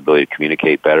 success, ability to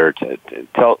communicate better.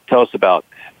 Tell us about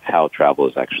how travel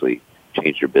has actually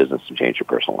changed your business and changed your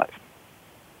personal life.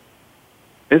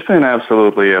 It's been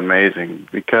absolutely amazing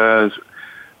because,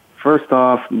 first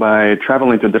off, by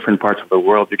traveling to different parts of the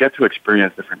world, you get to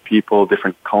experience different people,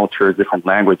 different cultures, different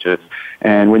languages.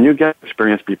 And when you get to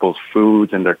experience people's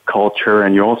foods and their culture,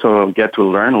 and you also get to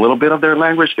learn a little bit of their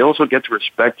language, they also get to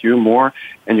respect you more,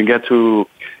 and you get to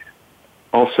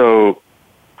also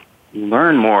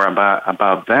learn more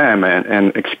about them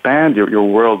and expand your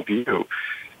worldview.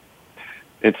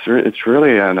 It's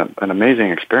really an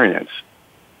amazing experience.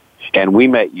 And we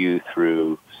met you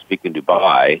through Speak in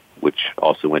Dubai, which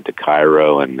also went to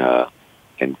Cairo and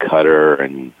Qatar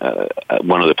and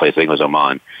one other place, I think it was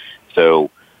Oman.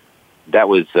 So that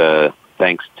was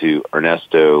thanks to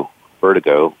Ernesto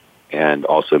Vertigo and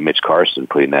also Mitch Carson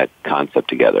putting that concept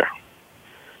together.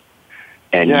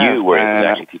 And you were able to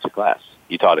actually teach a class.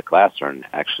 You taught a class on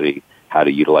actually how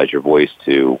to utilize your voice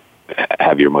to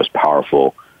have your most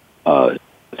powerful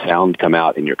sound come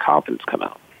out and your confidence come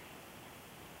out.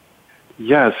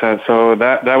 Yes, so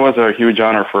that was a huge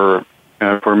honor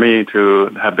for me to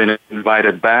have been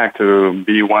invited back to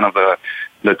be one of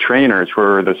the trainers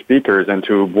for the speakers and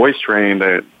to voice train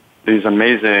these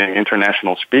amazing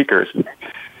international speakers,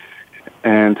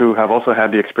 and to have also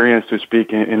had the experience to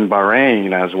speak in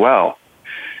Bahrain as well.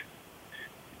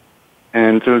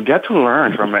 And to get to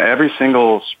learn from every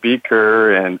single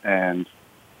speaker, and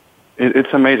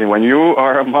it's amazing. When you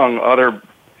are among other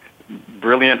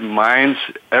brilliant minds,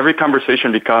 every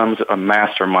conversation becomes a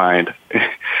mastermind.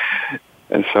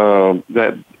 And so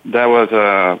that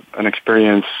was an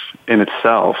experience in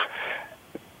itself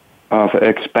of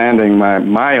expanding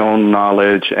my own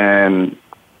knowledge and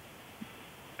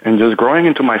just growing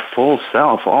into my full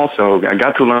self also. I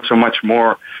got to learn so much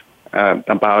more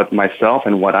about myself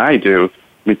and what I do,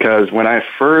 because when I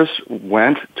first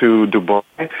went to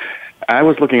Dubai, I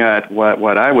was looking at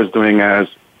what I was doing as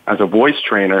a voice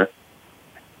trainer,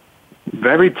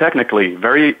 very technically,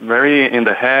 very, very in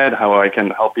the head, how I can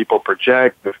help people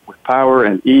project with power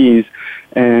and ease.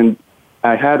 And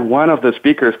I had one of the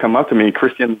speakers come up to me,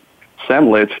 Christian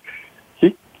Semlich.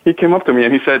 He came up to me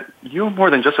and he said, "You're more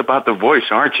than just about the voice,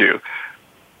 aren't you?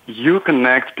 You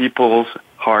connect people's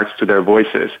hearts to their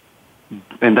voices."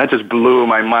 And that just blew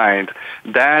my mind.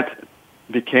 That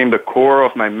became the core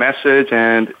of my message,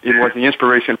 and it was the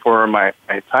inspiration for my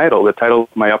title, the title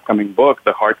of my upcoming book,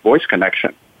 The Heart-Voice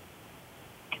Connection.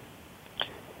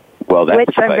 Well, that's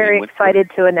which I'm very excited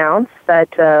to announce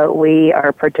that we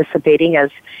are participating as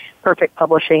Perfect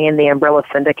Publishing in the Umbrella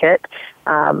Syndicate,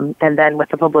 and then with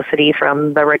the publicity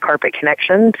from the Red Carpet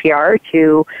Connection, PR,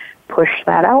 to push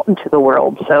that out into the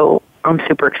world. So I'm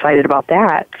super excited about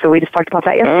that. So we just talked about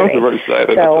that yesterday. I'm super excited.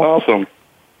 So, that's awesome.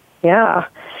 Yeah.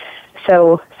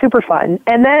 So super fun.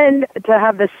 And then to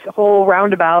have this whole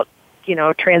roundabout,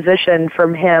 transition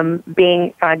from him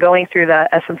being going through the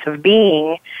essence of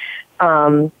being,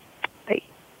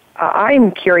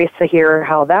 I'm curious to hear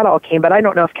how that all came, but I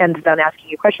don't know if Ken's done asking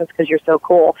you questions because you're so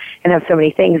cool and have so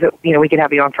many things that, we could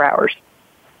have you on for hours.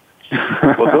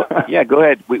 Well, go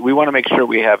ahead. We want to make sure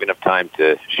we have enough time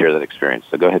to share that experience,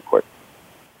 so go ahead for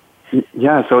it.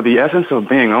 Yeah, so the essence of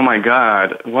being, oh my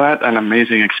God, what an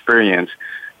amazing experience.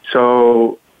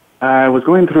 So I was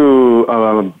going through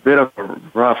a bit of a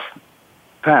rough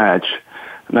patch,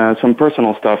 some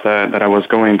personal stuff that I was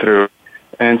going through.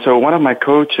 And so one of my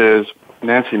coaches,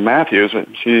 Nancy Matthews,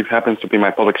 she happens to be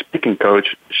my public speaking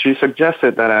coach, she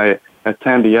suggested that I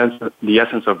attend the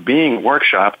Essence of Being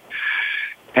workshop.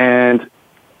 And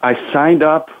I signed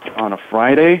up on a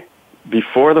Friday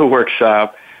before the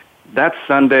workshop. That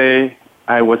Sunday,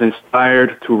 I was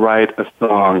inspired to write a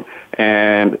song.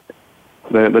 And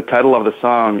the title of the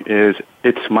song is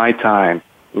It's My Time,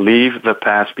 Leave the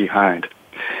Past Behind.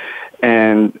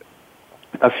 And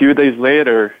a few days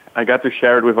later, I got to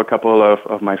share it with a couple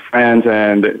of my friends,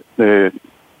 and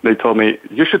they told me,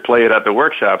 you should play it at the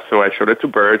workshop. So I showed it to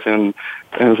Bert, and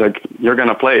I was like, you're going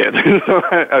to play it. So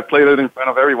I played it in front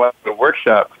of everyone at the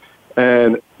workshop.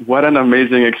 And what an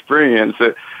amazing experience.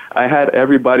 I had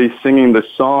everybody singing the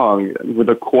song with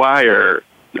a choir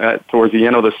towards the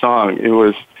end of the song.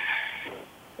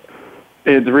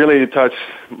 It really touched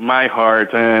my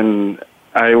heart, and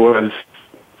I was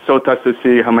so touched to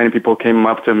see how many people came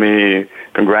up to me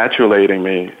congratulating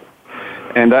me.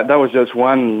 And that was just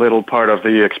one little part of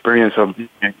the experience of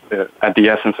being at the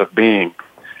Essence of Being.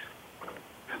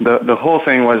 The whole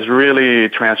thing was really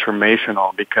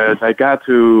transformational because I got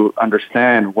to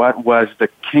understand what was the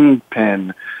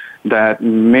kingpin, that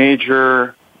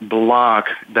major block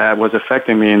that was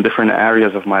affecting me in different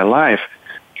areas of my life.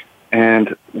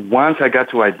 And once I got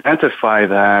to identify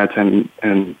that,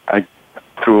 and I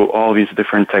through all these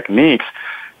different techniques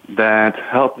that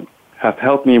have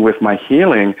helped me with my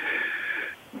healing,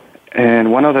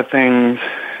 And one of the things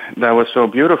that was so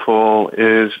beautiful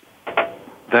is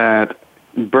that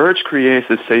Burge creates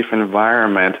a safe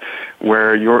environment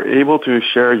where you're able to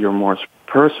share your most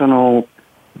personal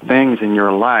things in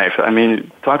your life. I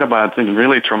mean, talk about a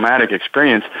really traumatic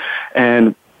experience,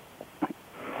 and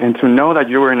to know that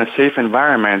you are in a safe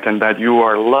environment and that you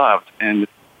are loved, and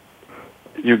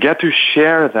you get to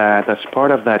share that as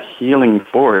part of that healing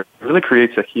force. It really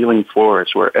creates a healing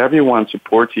force where everyone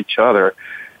supports each other.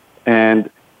 And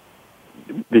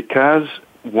because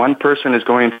one person is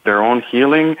going through their own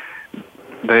healing,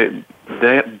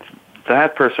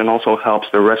 that person also helps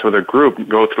the rest of the group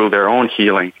go through their own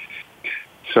healing.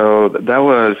 So that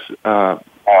was,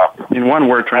 in one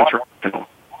word, transformational.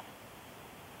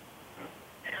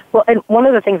 Well, and one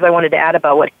of the things I wanted to add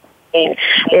about what he said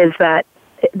is that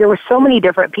there were so many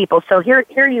different people. So here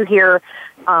you hear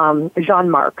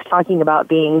Jean-Marc talking about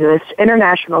being this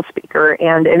international speaker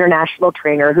and international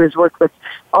trainer who's worked with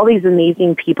all these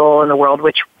amazing people in the world,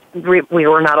 which we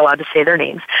were not allowed to say their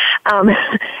names.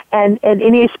 And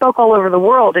he spoke all over the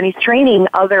world, and he's training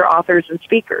other authors and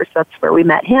speakers. That's where we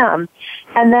met him.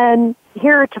 And then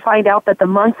here to find out that the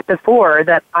month before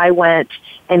that I went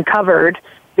and covered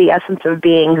the Essence of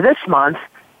Being this month,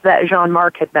 that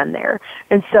Jean-Marc had been there.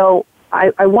 And so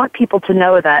I want people to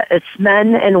know that it's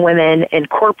men and women in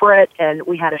corporate, and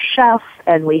we had a chef,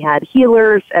 and we had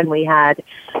healers, and we had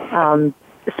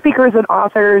speakers and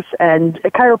authors and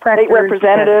chiropractors. State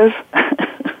representative.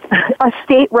 A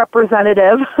state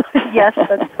representative. Yes,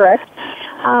 that's correct.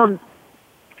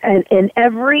 And in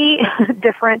every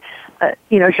different,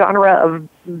 genre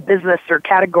of business or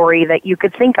category that you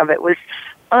could think of, it was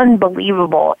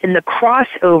unbelievable. And the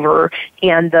crossover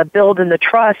and the build and the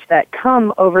trust that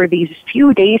come over these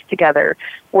few days together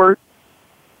were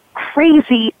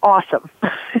crazy awesome.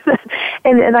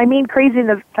 and I mean crazy in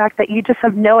the fact that you just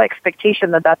have no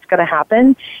expectation that that's going to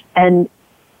happen, and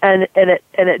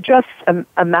it just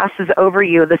amasses over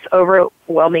you this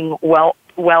overwhelming wealth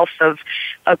of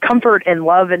comfort and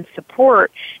love and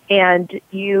support, and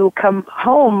you come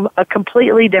home a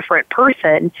completely different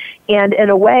person. And in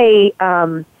a way,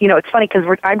 it's funny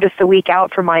because I'm just a week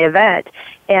out from my event,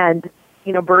 and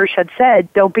Burge had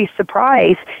said, don't be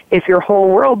surprised if your whole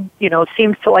world,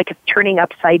 seems to like it's turning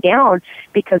upside down,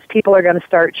 because people are going to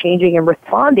start changing and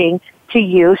responding to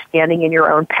you standing in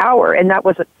your own power. And that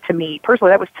wasn't to me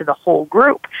personally, that was to the whole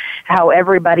group, how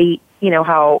everybody,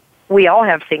 how we all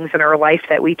have things in our life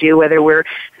that we do, whether we're,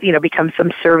 become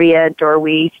subservient, or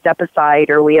we step aside,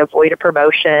 or we avoid a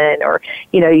promotion, or,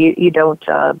 you don't,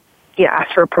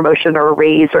 ask for a promotion or a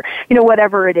raise, or,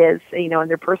 whatever it is, in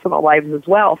their personal lives as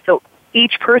well. So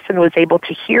each person was able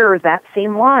to hear that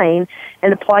same line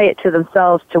and apply it to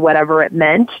themselves, to whatever it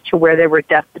meant, to where they were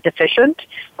deficient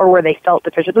or where they felt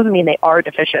deficient. It doesn't mean they are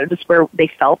deficient, it's where they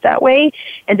felt that way,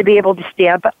 and to be able to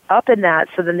stand up in that,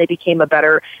 so then they became a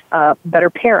better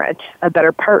parent, a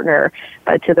better partner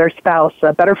to their spouse,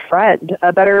 a better friend,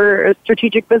 a better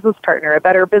strategic business partner, a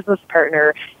better business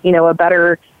partner, a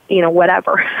better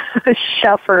whatever,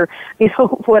 chef, or,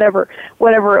 whatever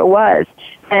it was.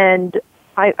 And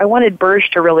I wanted Burge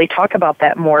to really talk about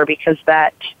that more, because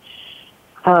that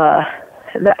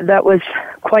was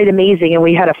quite amazing, and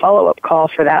we had a follow-up call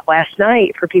for that last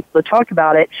night for people to talk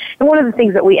about it. And one of the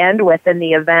things that we end with in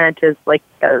the event is like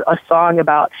a song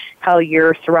about how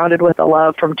you're surrounded with a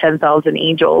love from 10,000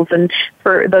 angels. And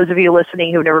for those of you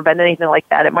listening who've never been to anything like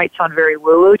that, it might sound very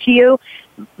woo-woo to you,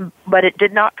 but it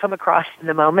did not come across in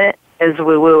the moment as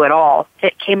woo-woo at all.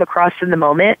 It came across in the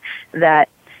moment that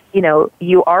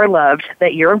you are loved,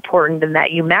 that you're important, and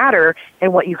that you matter,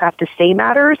 and what you have to say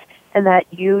matters, and that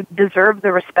you deserve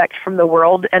the respect from the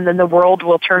world, and then the world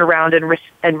will turn around and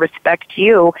respect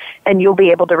you, and you'll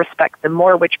be able to respect them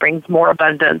more, which brings more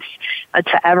abundance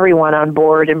to everyone on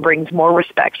board, and brings more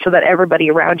respect, so that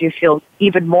everybody around you feels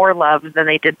even more loved than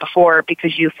they did before,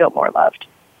 because you feel more loved.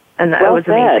 And that was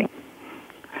amazing.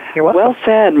 You're welcome. Well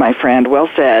said, my friend. Well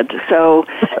said. So,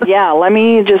 let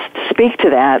me just speak to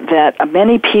that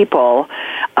many people,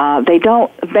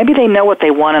 maybe they know what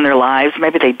they want in their lives,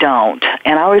 maybe they don't.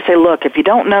 And I always say, look, if you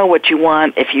don't know what you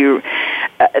want,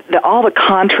 all the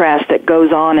contrast that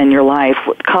goes on in your life,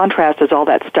 contrast is all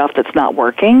that stuff that's not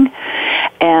working.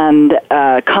 And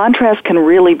contrast can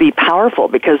really be powerful,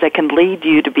 because it can lead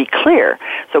you to be clear.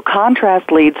 So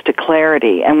contrast leads to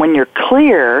clarity. And when you're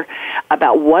clear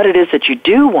about what it is that you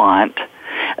do want,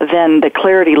 then the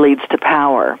clarity leads to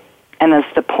power. And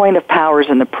that's the point of power is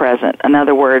in the present. In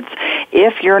other words,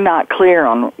 if you're not clear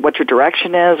on what your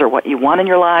direction is or what you want in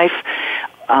your life,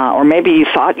 or maybe you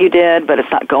thought you did, but it's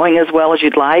not going as well as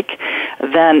you'd like,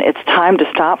 then it's time to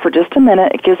stop for just a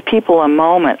minute. It gives people a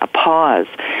moment, a pause,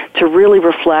 to really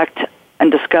reflect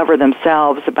and discover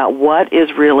themselves about what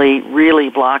is really, really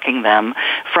blocking them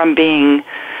from being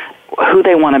who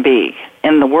they want to be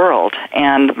in the world.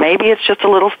 And maybe it's just a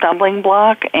little stumbling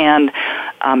block, and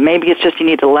maybe it's just you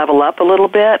need to level up a little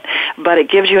bit, but it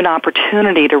gives you an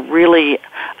opportunity to really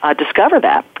discover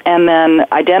that and then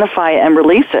identify and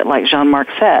release it, like Jean-Marc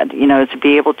said, to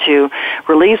be able to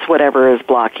release whatever is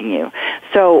blocking you.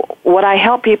 So what I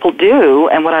help people do,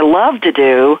 and what I love to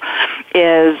do,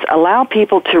 is allow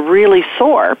people to really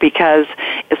soar, because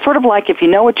it's sort of like if you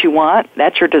know what you want,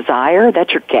 that's your desire,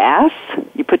 that's your gas,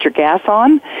 you put your gas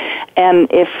on, and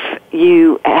if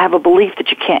you have a belief that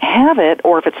you can't have it,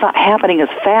 or if it's not happening as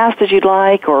fast as you'd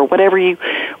like, or whatever you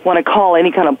want to call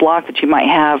any kind of block that you might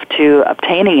have to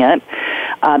obtaining it,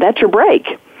 that's your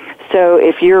brake. So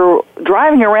if you're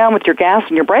driving around with your gas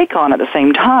and your brake on at the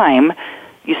same time,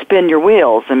 you spin your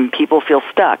wheels and people feel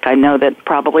stuck. I know that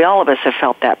probably all of us have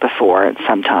felt that before at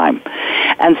some time.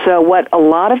 And so what a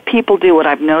lot of people do, what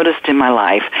I've noticed in my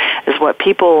life, is what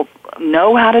people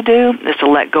know how to do is to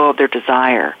let go of their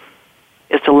desire,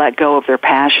 is to let go of their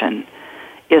passion,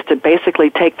 is to basically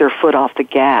take their foot off the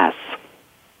gas.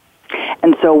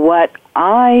 And so what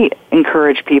I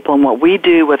encourage people, and what we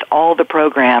do with all the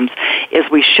programs, is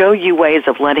we show you ways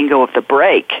of letting go of the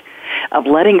brake,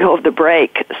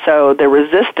 so the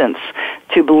resistance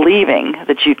to believing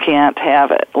that you can't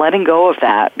have it, letting go of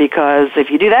that, because if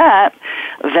you do that,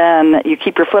 then you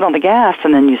keep your foot on the gas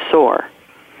and then you soar,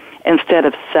 instead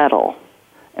of settle,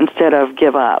 instead of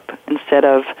give up, instead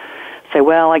of say,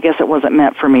 well, I guess it wasn't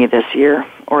meant for me this year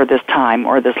or this time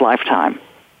or this lifetime.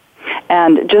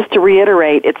 And just to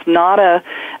reiterate, it's not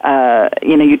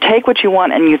you take what you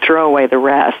want and you throw away the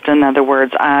rest. In other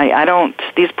words,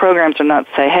 these programs are not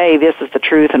say, hey, this is the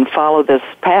truth and follow this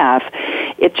path.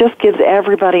 It just gives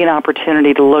everybody an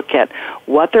opportunity to look at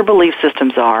what their belief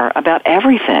systems are about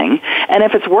everything. And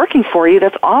if it's working for you,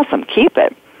 that's awesome. Keep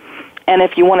it. And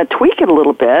if you want to tweak it a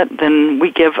little bit, then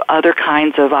we give other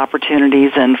kinds of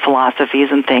opportunities and philosophies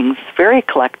and things. Very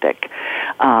eclectic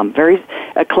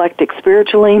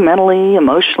spiritually, mentally,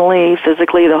 emotionally,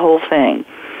 physically, the whole thing.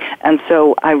 And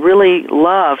so I really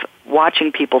love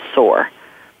watching people soar.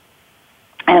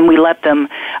 And we let them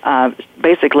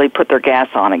basically put their gas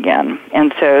on again.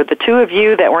 And so the two of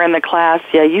you that were in the class,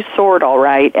 you soared all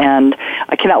right, and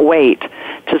I cannot wait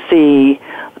to see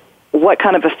what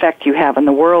kind of effect you have in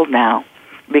the world now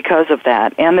because of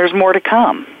that. And there's more to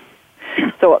come.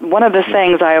 So one of the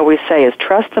things I always say is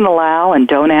trust and allow and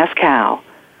don't ask how.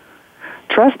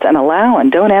 Trust and allow and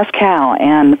don't ask how.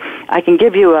 And I can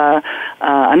give you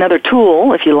another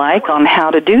tool, if you like, on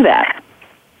how to do that.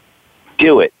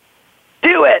 Do it.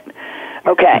 Do it.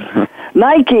 Okay.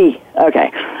 Nike.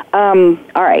 Okay. All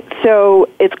right. So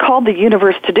it's called the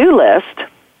Universe To-Do List.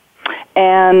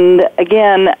 And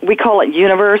again, we call it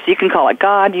universe. You can call it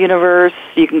God, universe.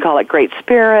 You can call it Great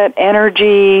Spirit,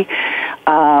 energy,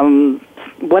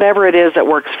 whatever it is that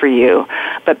works for you.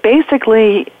 But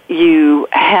basically, you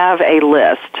have a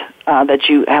list that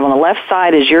you have on the left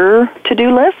side is your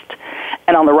to-do list,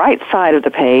 and on the right side of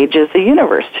the page is the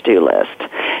universe to-do list.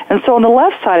 And so on the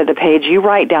left side of the page, you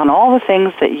write down all the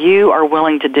things that you are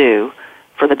willing to do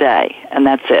for the day, and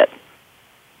that's it.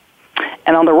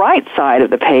 And on the right side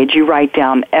of the page, you write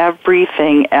down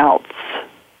everything else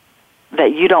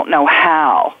that you don't know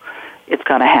how it's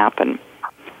going to happen.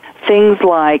 Things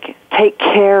like take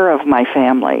care of my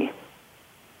family,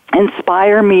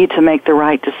 inspire me to make the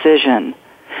right decision,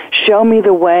 show me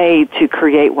the way to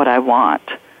create what I want,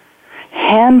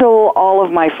 handle all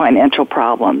of my financial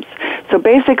problems. So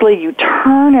basically, you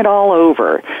turn it all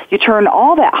over. You turn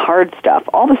all that hard stuff,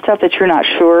 all the stuff that you're not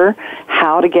sure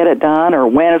how to get it done or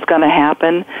when it's going to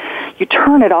happen, you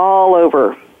turn it all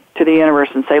over to the universe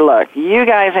and say, look, you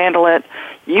guys handle it.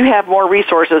 You have more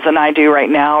resources than I do right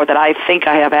now that I think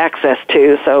I have access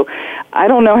to, so I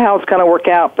don't know how it's going to work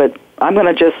out, but I'm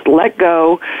going to just let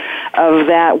go of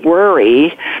that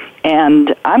worry,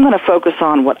 and I'm going to focus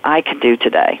on what I can do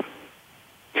today.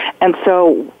 And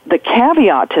so the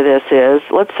caveat to this is,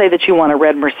 let's say that you want a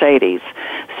red Mercedes.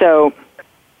 So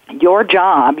your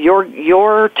job,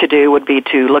 your to-do would be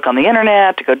to look on the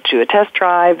internet, to go to a test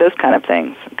drive, those kind of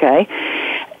things, okay?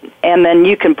 And then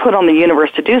you can put on the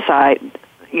universe to-do side,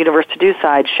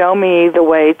 show me the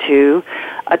way to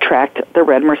attract the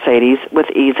red Mercedes with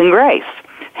ease and grace.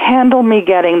 Handle me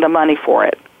getting the money for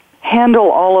it.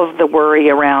 Handle all of the worry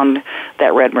around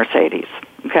that red Mercedes,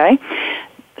 okay?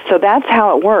 So that's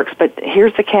how it works, but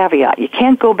here's the caveat. You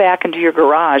can't go back into your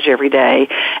garage every day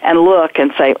and look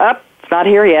and say, it's not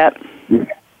here yet.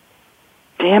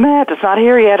 damn it, it's not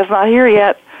here yet.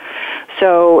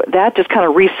 So that just kind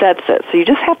of resets it. So you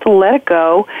just have to let it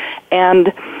go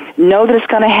and know that it's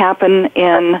going to happen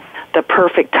in the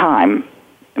perfect time.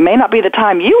 It may not be the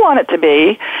time you want it to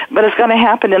be, but it's going to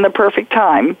happen in the perfect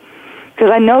time.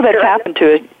 Because I know that's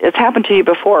it's happened to you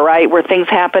before, right? Where things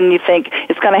happen, you think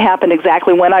it's going to happen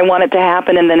exactly when I want it to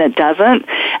happen, and then it doesn't.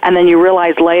 And then you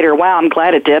realize later, wow, I'm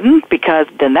glad it didn't, because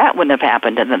then that wouldn't have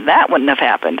happened, and then that wouldn't have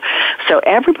happened. So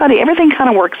everything kind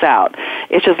of works out.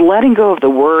 It's just letting go of the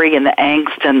worry and the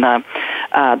angst and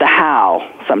the how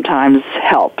sometimes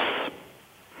helps.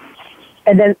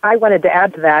 And then I wanted to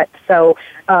add to that. So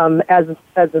as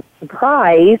a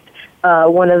surprise,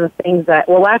 one of the things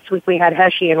last week we had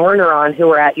Heshy and Werner on who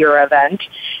were at your event,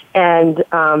 and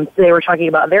they were talking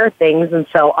about their things, and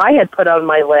so I had put on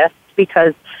my list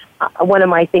because one of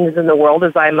my things in the world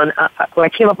is I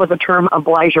came up with the term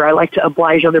obliger. I like to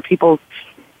oblige other people's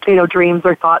dreams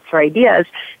or thoughts or ideas,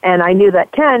 and I knew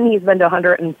that Ken, he's been to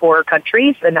 104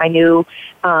 countries, and I knew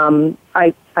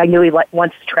I knew he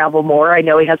wants to travel more. I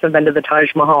know he hasn't been to the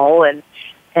Taj Mahal and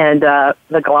the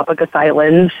Galapagos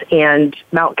Islands and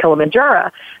Mount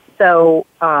Kilimanjaro. So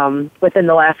within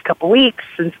the last couple weeks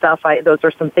and stuff, those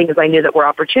are some things I knew that were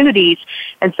opportunities.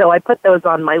 And so I put those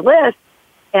on my list,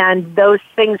 and those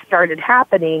things started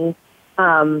happening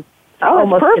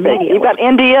almost perfect. immediately. You've got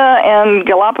India and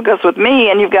Galapagos with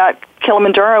me, and you've got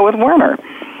Kilimanjaro with Werner.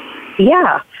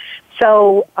 Yeah.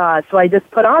 So I just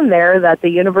put on there that the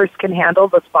universe can handle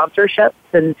the sponsorships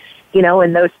and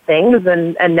those things.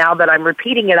 And now that I'm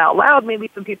repeating it out loud,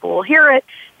 maybe some people will hear it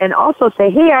and also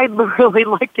say, hey, I'd really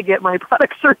like to get my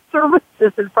products or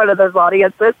services in front of those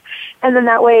audiences. And then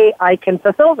that way I can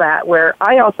fulfill that, where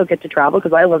I also get to travel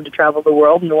because I love to travel the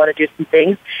world and want to do some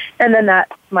things. And then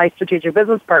that my strategic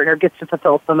business partner gets to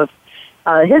fulfill some of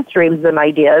his dreams and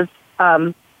ideas,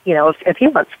 if he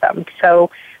wants them.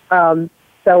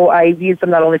 So I've used them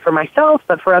not only for myself,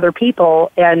 but for other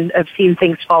people, and I've seen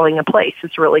things falling in place.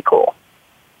 It's really cool.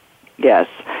 Yes.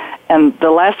 And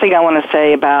the last thing I want to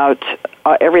say about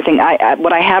everything,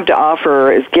 what I have to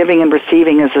offer is giving and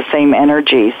receiving is the same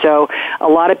energy. So a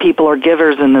lot of people are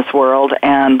givers in this world,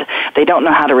 and they don't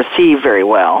know how to receive very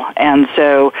well. And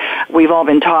so we've all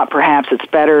been taught perhaps it's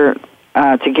better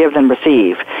to give than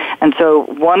receive. And so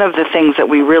one of the things that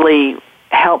we really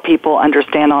help people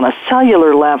understand on a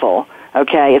cellular level,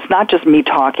 okay, it's not just me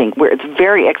talking. It's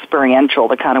very experiential,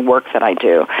 the kind of work that I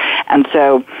do. And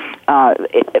so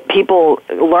people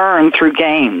learn through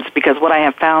games, because what I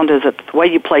have found is that the way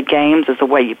you play games is the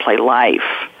way you play life.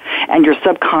 And your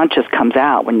subconscious comes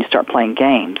out when you start playing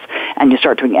games and you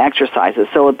start doing exercises.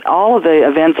 So all of the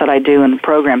events that I do and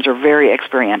programs are very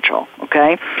experiential,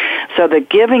 okay? So the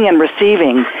giving and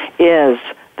receiving is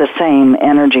the same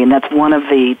energy, and that's one of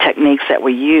the techniques that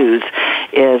we use,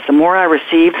 is the more I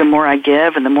receive, the more I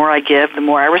give, and the more I give, the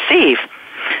more I receive.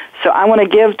 So I want to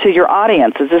give to your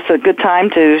audience. Is this a good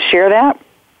time to share that?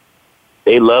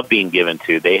 They love being given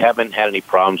to. They haven't had any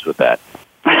problems with that.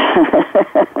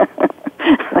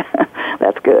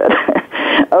 That's good.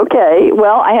 Okay,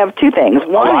 well, I have two things.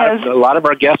 One is a lot of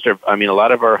our guests a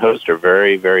lot of our hosts are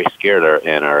very, very scared,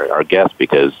 and our guests,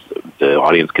 because the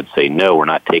audience could say, no, we're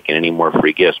not taking any more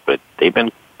free gifts, but they've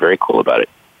been very cool about it.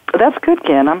 That's good,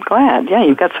 Ken. I'm glad. Yeah,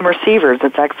 you've got some receivers.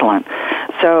 That's excellent.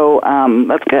 So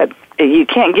that's good. You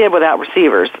can't give without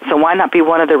receivers, so why not be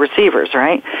one of the receivers,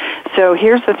 right? So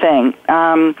here's the thing.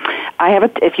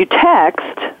 If you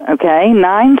text, okay,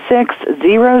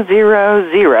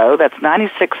 96000, that's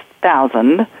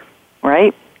 96,000,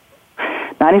 right?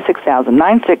 96,000,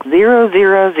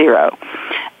 96000.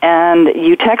 And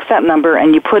you text that number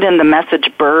and you put in the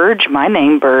message Burge, my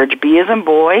name Burge, B as in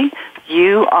boy,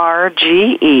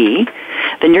 URGE,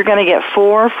 then you're going to get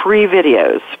 4 free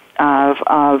videos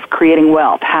of creating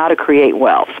wealth, how to create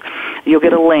wealth. You'll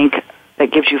get a link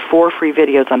that gives you 4 free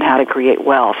videos on how to create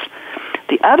wealth.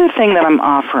 The other thing that I'm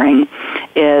offering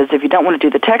is, if you don't want to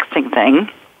do the texting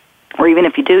thing, or even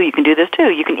if you do, you can do this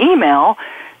too. You can email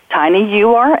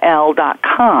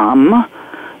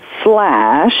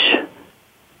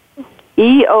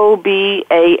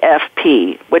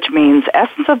tinyurl.com/EOBAFP, which means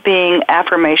Essence of Being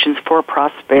Affirmations for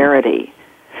Prosperity.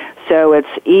 So it's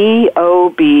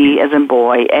EOB as in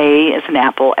boy, A as in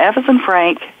apple, F as in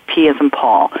Frank, P as in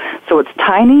Paul. So it's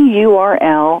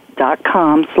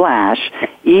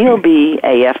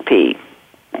tinyurl.com/EOBAFP.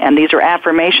 And these are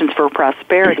affirmations for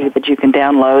prosperity that you can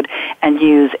download and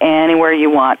use anywhere you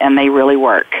want, and they really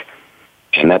work.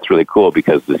 And that's really cool,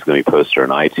 because this is going to be posted on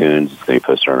iTunes, it's going to be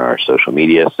posted on our social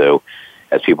media, so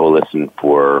as people listen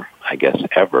for, I guess,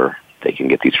 ever, they can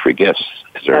get these free gifts.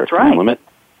 Is there a time limit?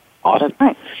 Awesome. That's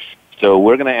right. So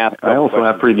we're going to ask... I also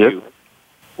have free gifts.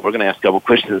 we're going to ask a couple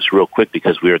questions real quick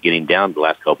because we are getting down to the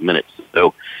last couple minutes.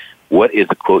 So, what is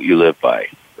the quote you live by,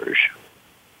 Burj?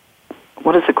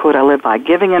 What is the quote I live by?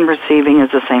 Giving and receiving is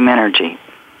the same energy.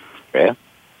 Yeah.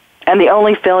 And the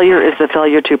only failure is the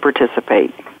failure to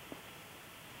participate.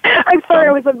 I'm sorry,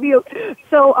 I was on mute.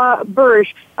 So,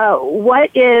 Burj, what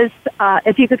is,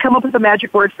 if you could come up with a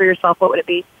magic word for yourself, what would it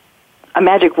be? A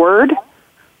magic word?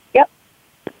 Yep.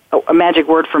 Oh, a magic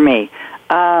word for me.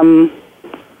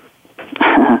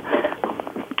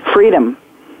 Freedom.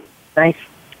 Nice.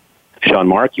 Sean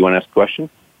Mark, you want to ask a question?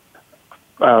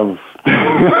 No,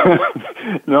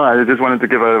 I just wanted to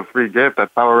give a free gift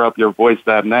at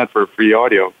PowerUpYourVoice.net for free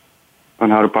audio on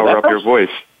how to power up your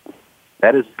voice.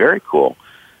 That is very cool.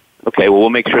 Okay, well, we'll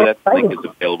make sure that link is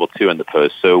available, too, in the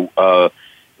post. So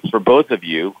for both of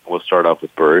you, we'll start off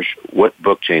with Burj. What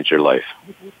book changed your life?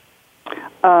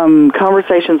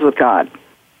 Conversations with God.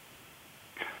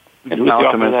 And who's the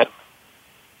author of that? Do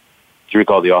you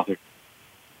recall the author?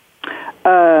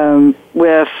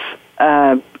 With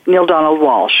Neil Donald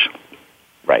Walsh.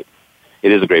 Right.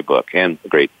 It is a great book and a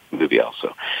great movie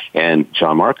also. And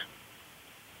Sean Mark?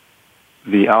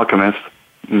 The Alchemist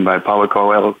by Paulo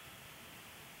Coelho.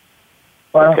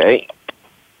 Wow. Okay.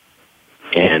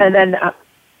 And then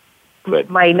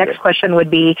my next question would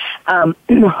be,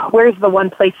 where's the one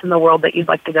place in the world that you'd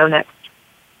like to go next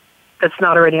that's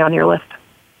not already on your list?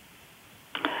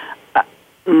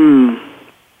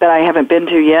 That I haven't been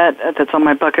to yet, that's on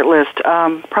my bucket list.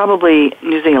 Probably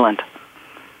New Zealand.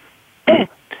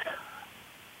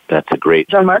 That's a great...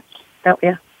 John Mark? Oh,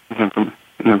 yeah.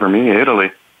 And for me,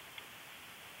 Italy.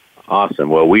 Awesome.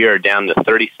 Well, we are down to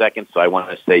 30 seconds, so I want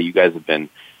to say you guys have been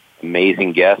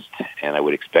amazing guests, and I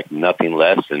would expect nothing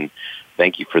less. And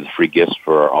thank you for the free gifts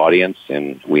for our audience,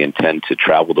 and we intend to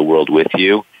travel the world with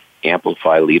you,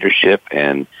 amplify leadership,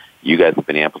 and you guys have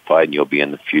been amplified, and you'll be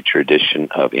in the future edition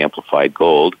of Amplified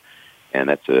Gold, and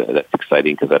that's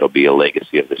exciting because that'll be a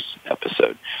legacy of this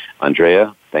episode.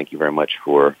 Andrea, thank you very much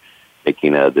for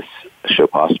making this show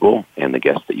possible and the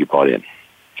guests that you brought in.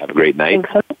 Have a great night,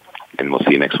 and we'll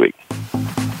see you next week.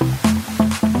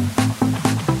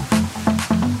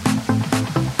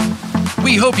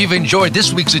 We hope you've enjoyed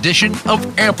this week's edition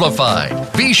of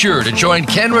Amplified. Be sure to join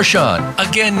Ken Rochon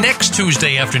again next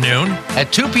Tuesday afternoon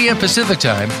at 2 p.m. Pacific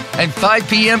Time and 5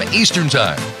 p.m. Eastern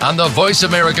Time on the Voice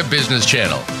America Business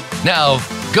Channel. Now,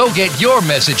 go get your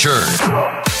message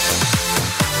heard.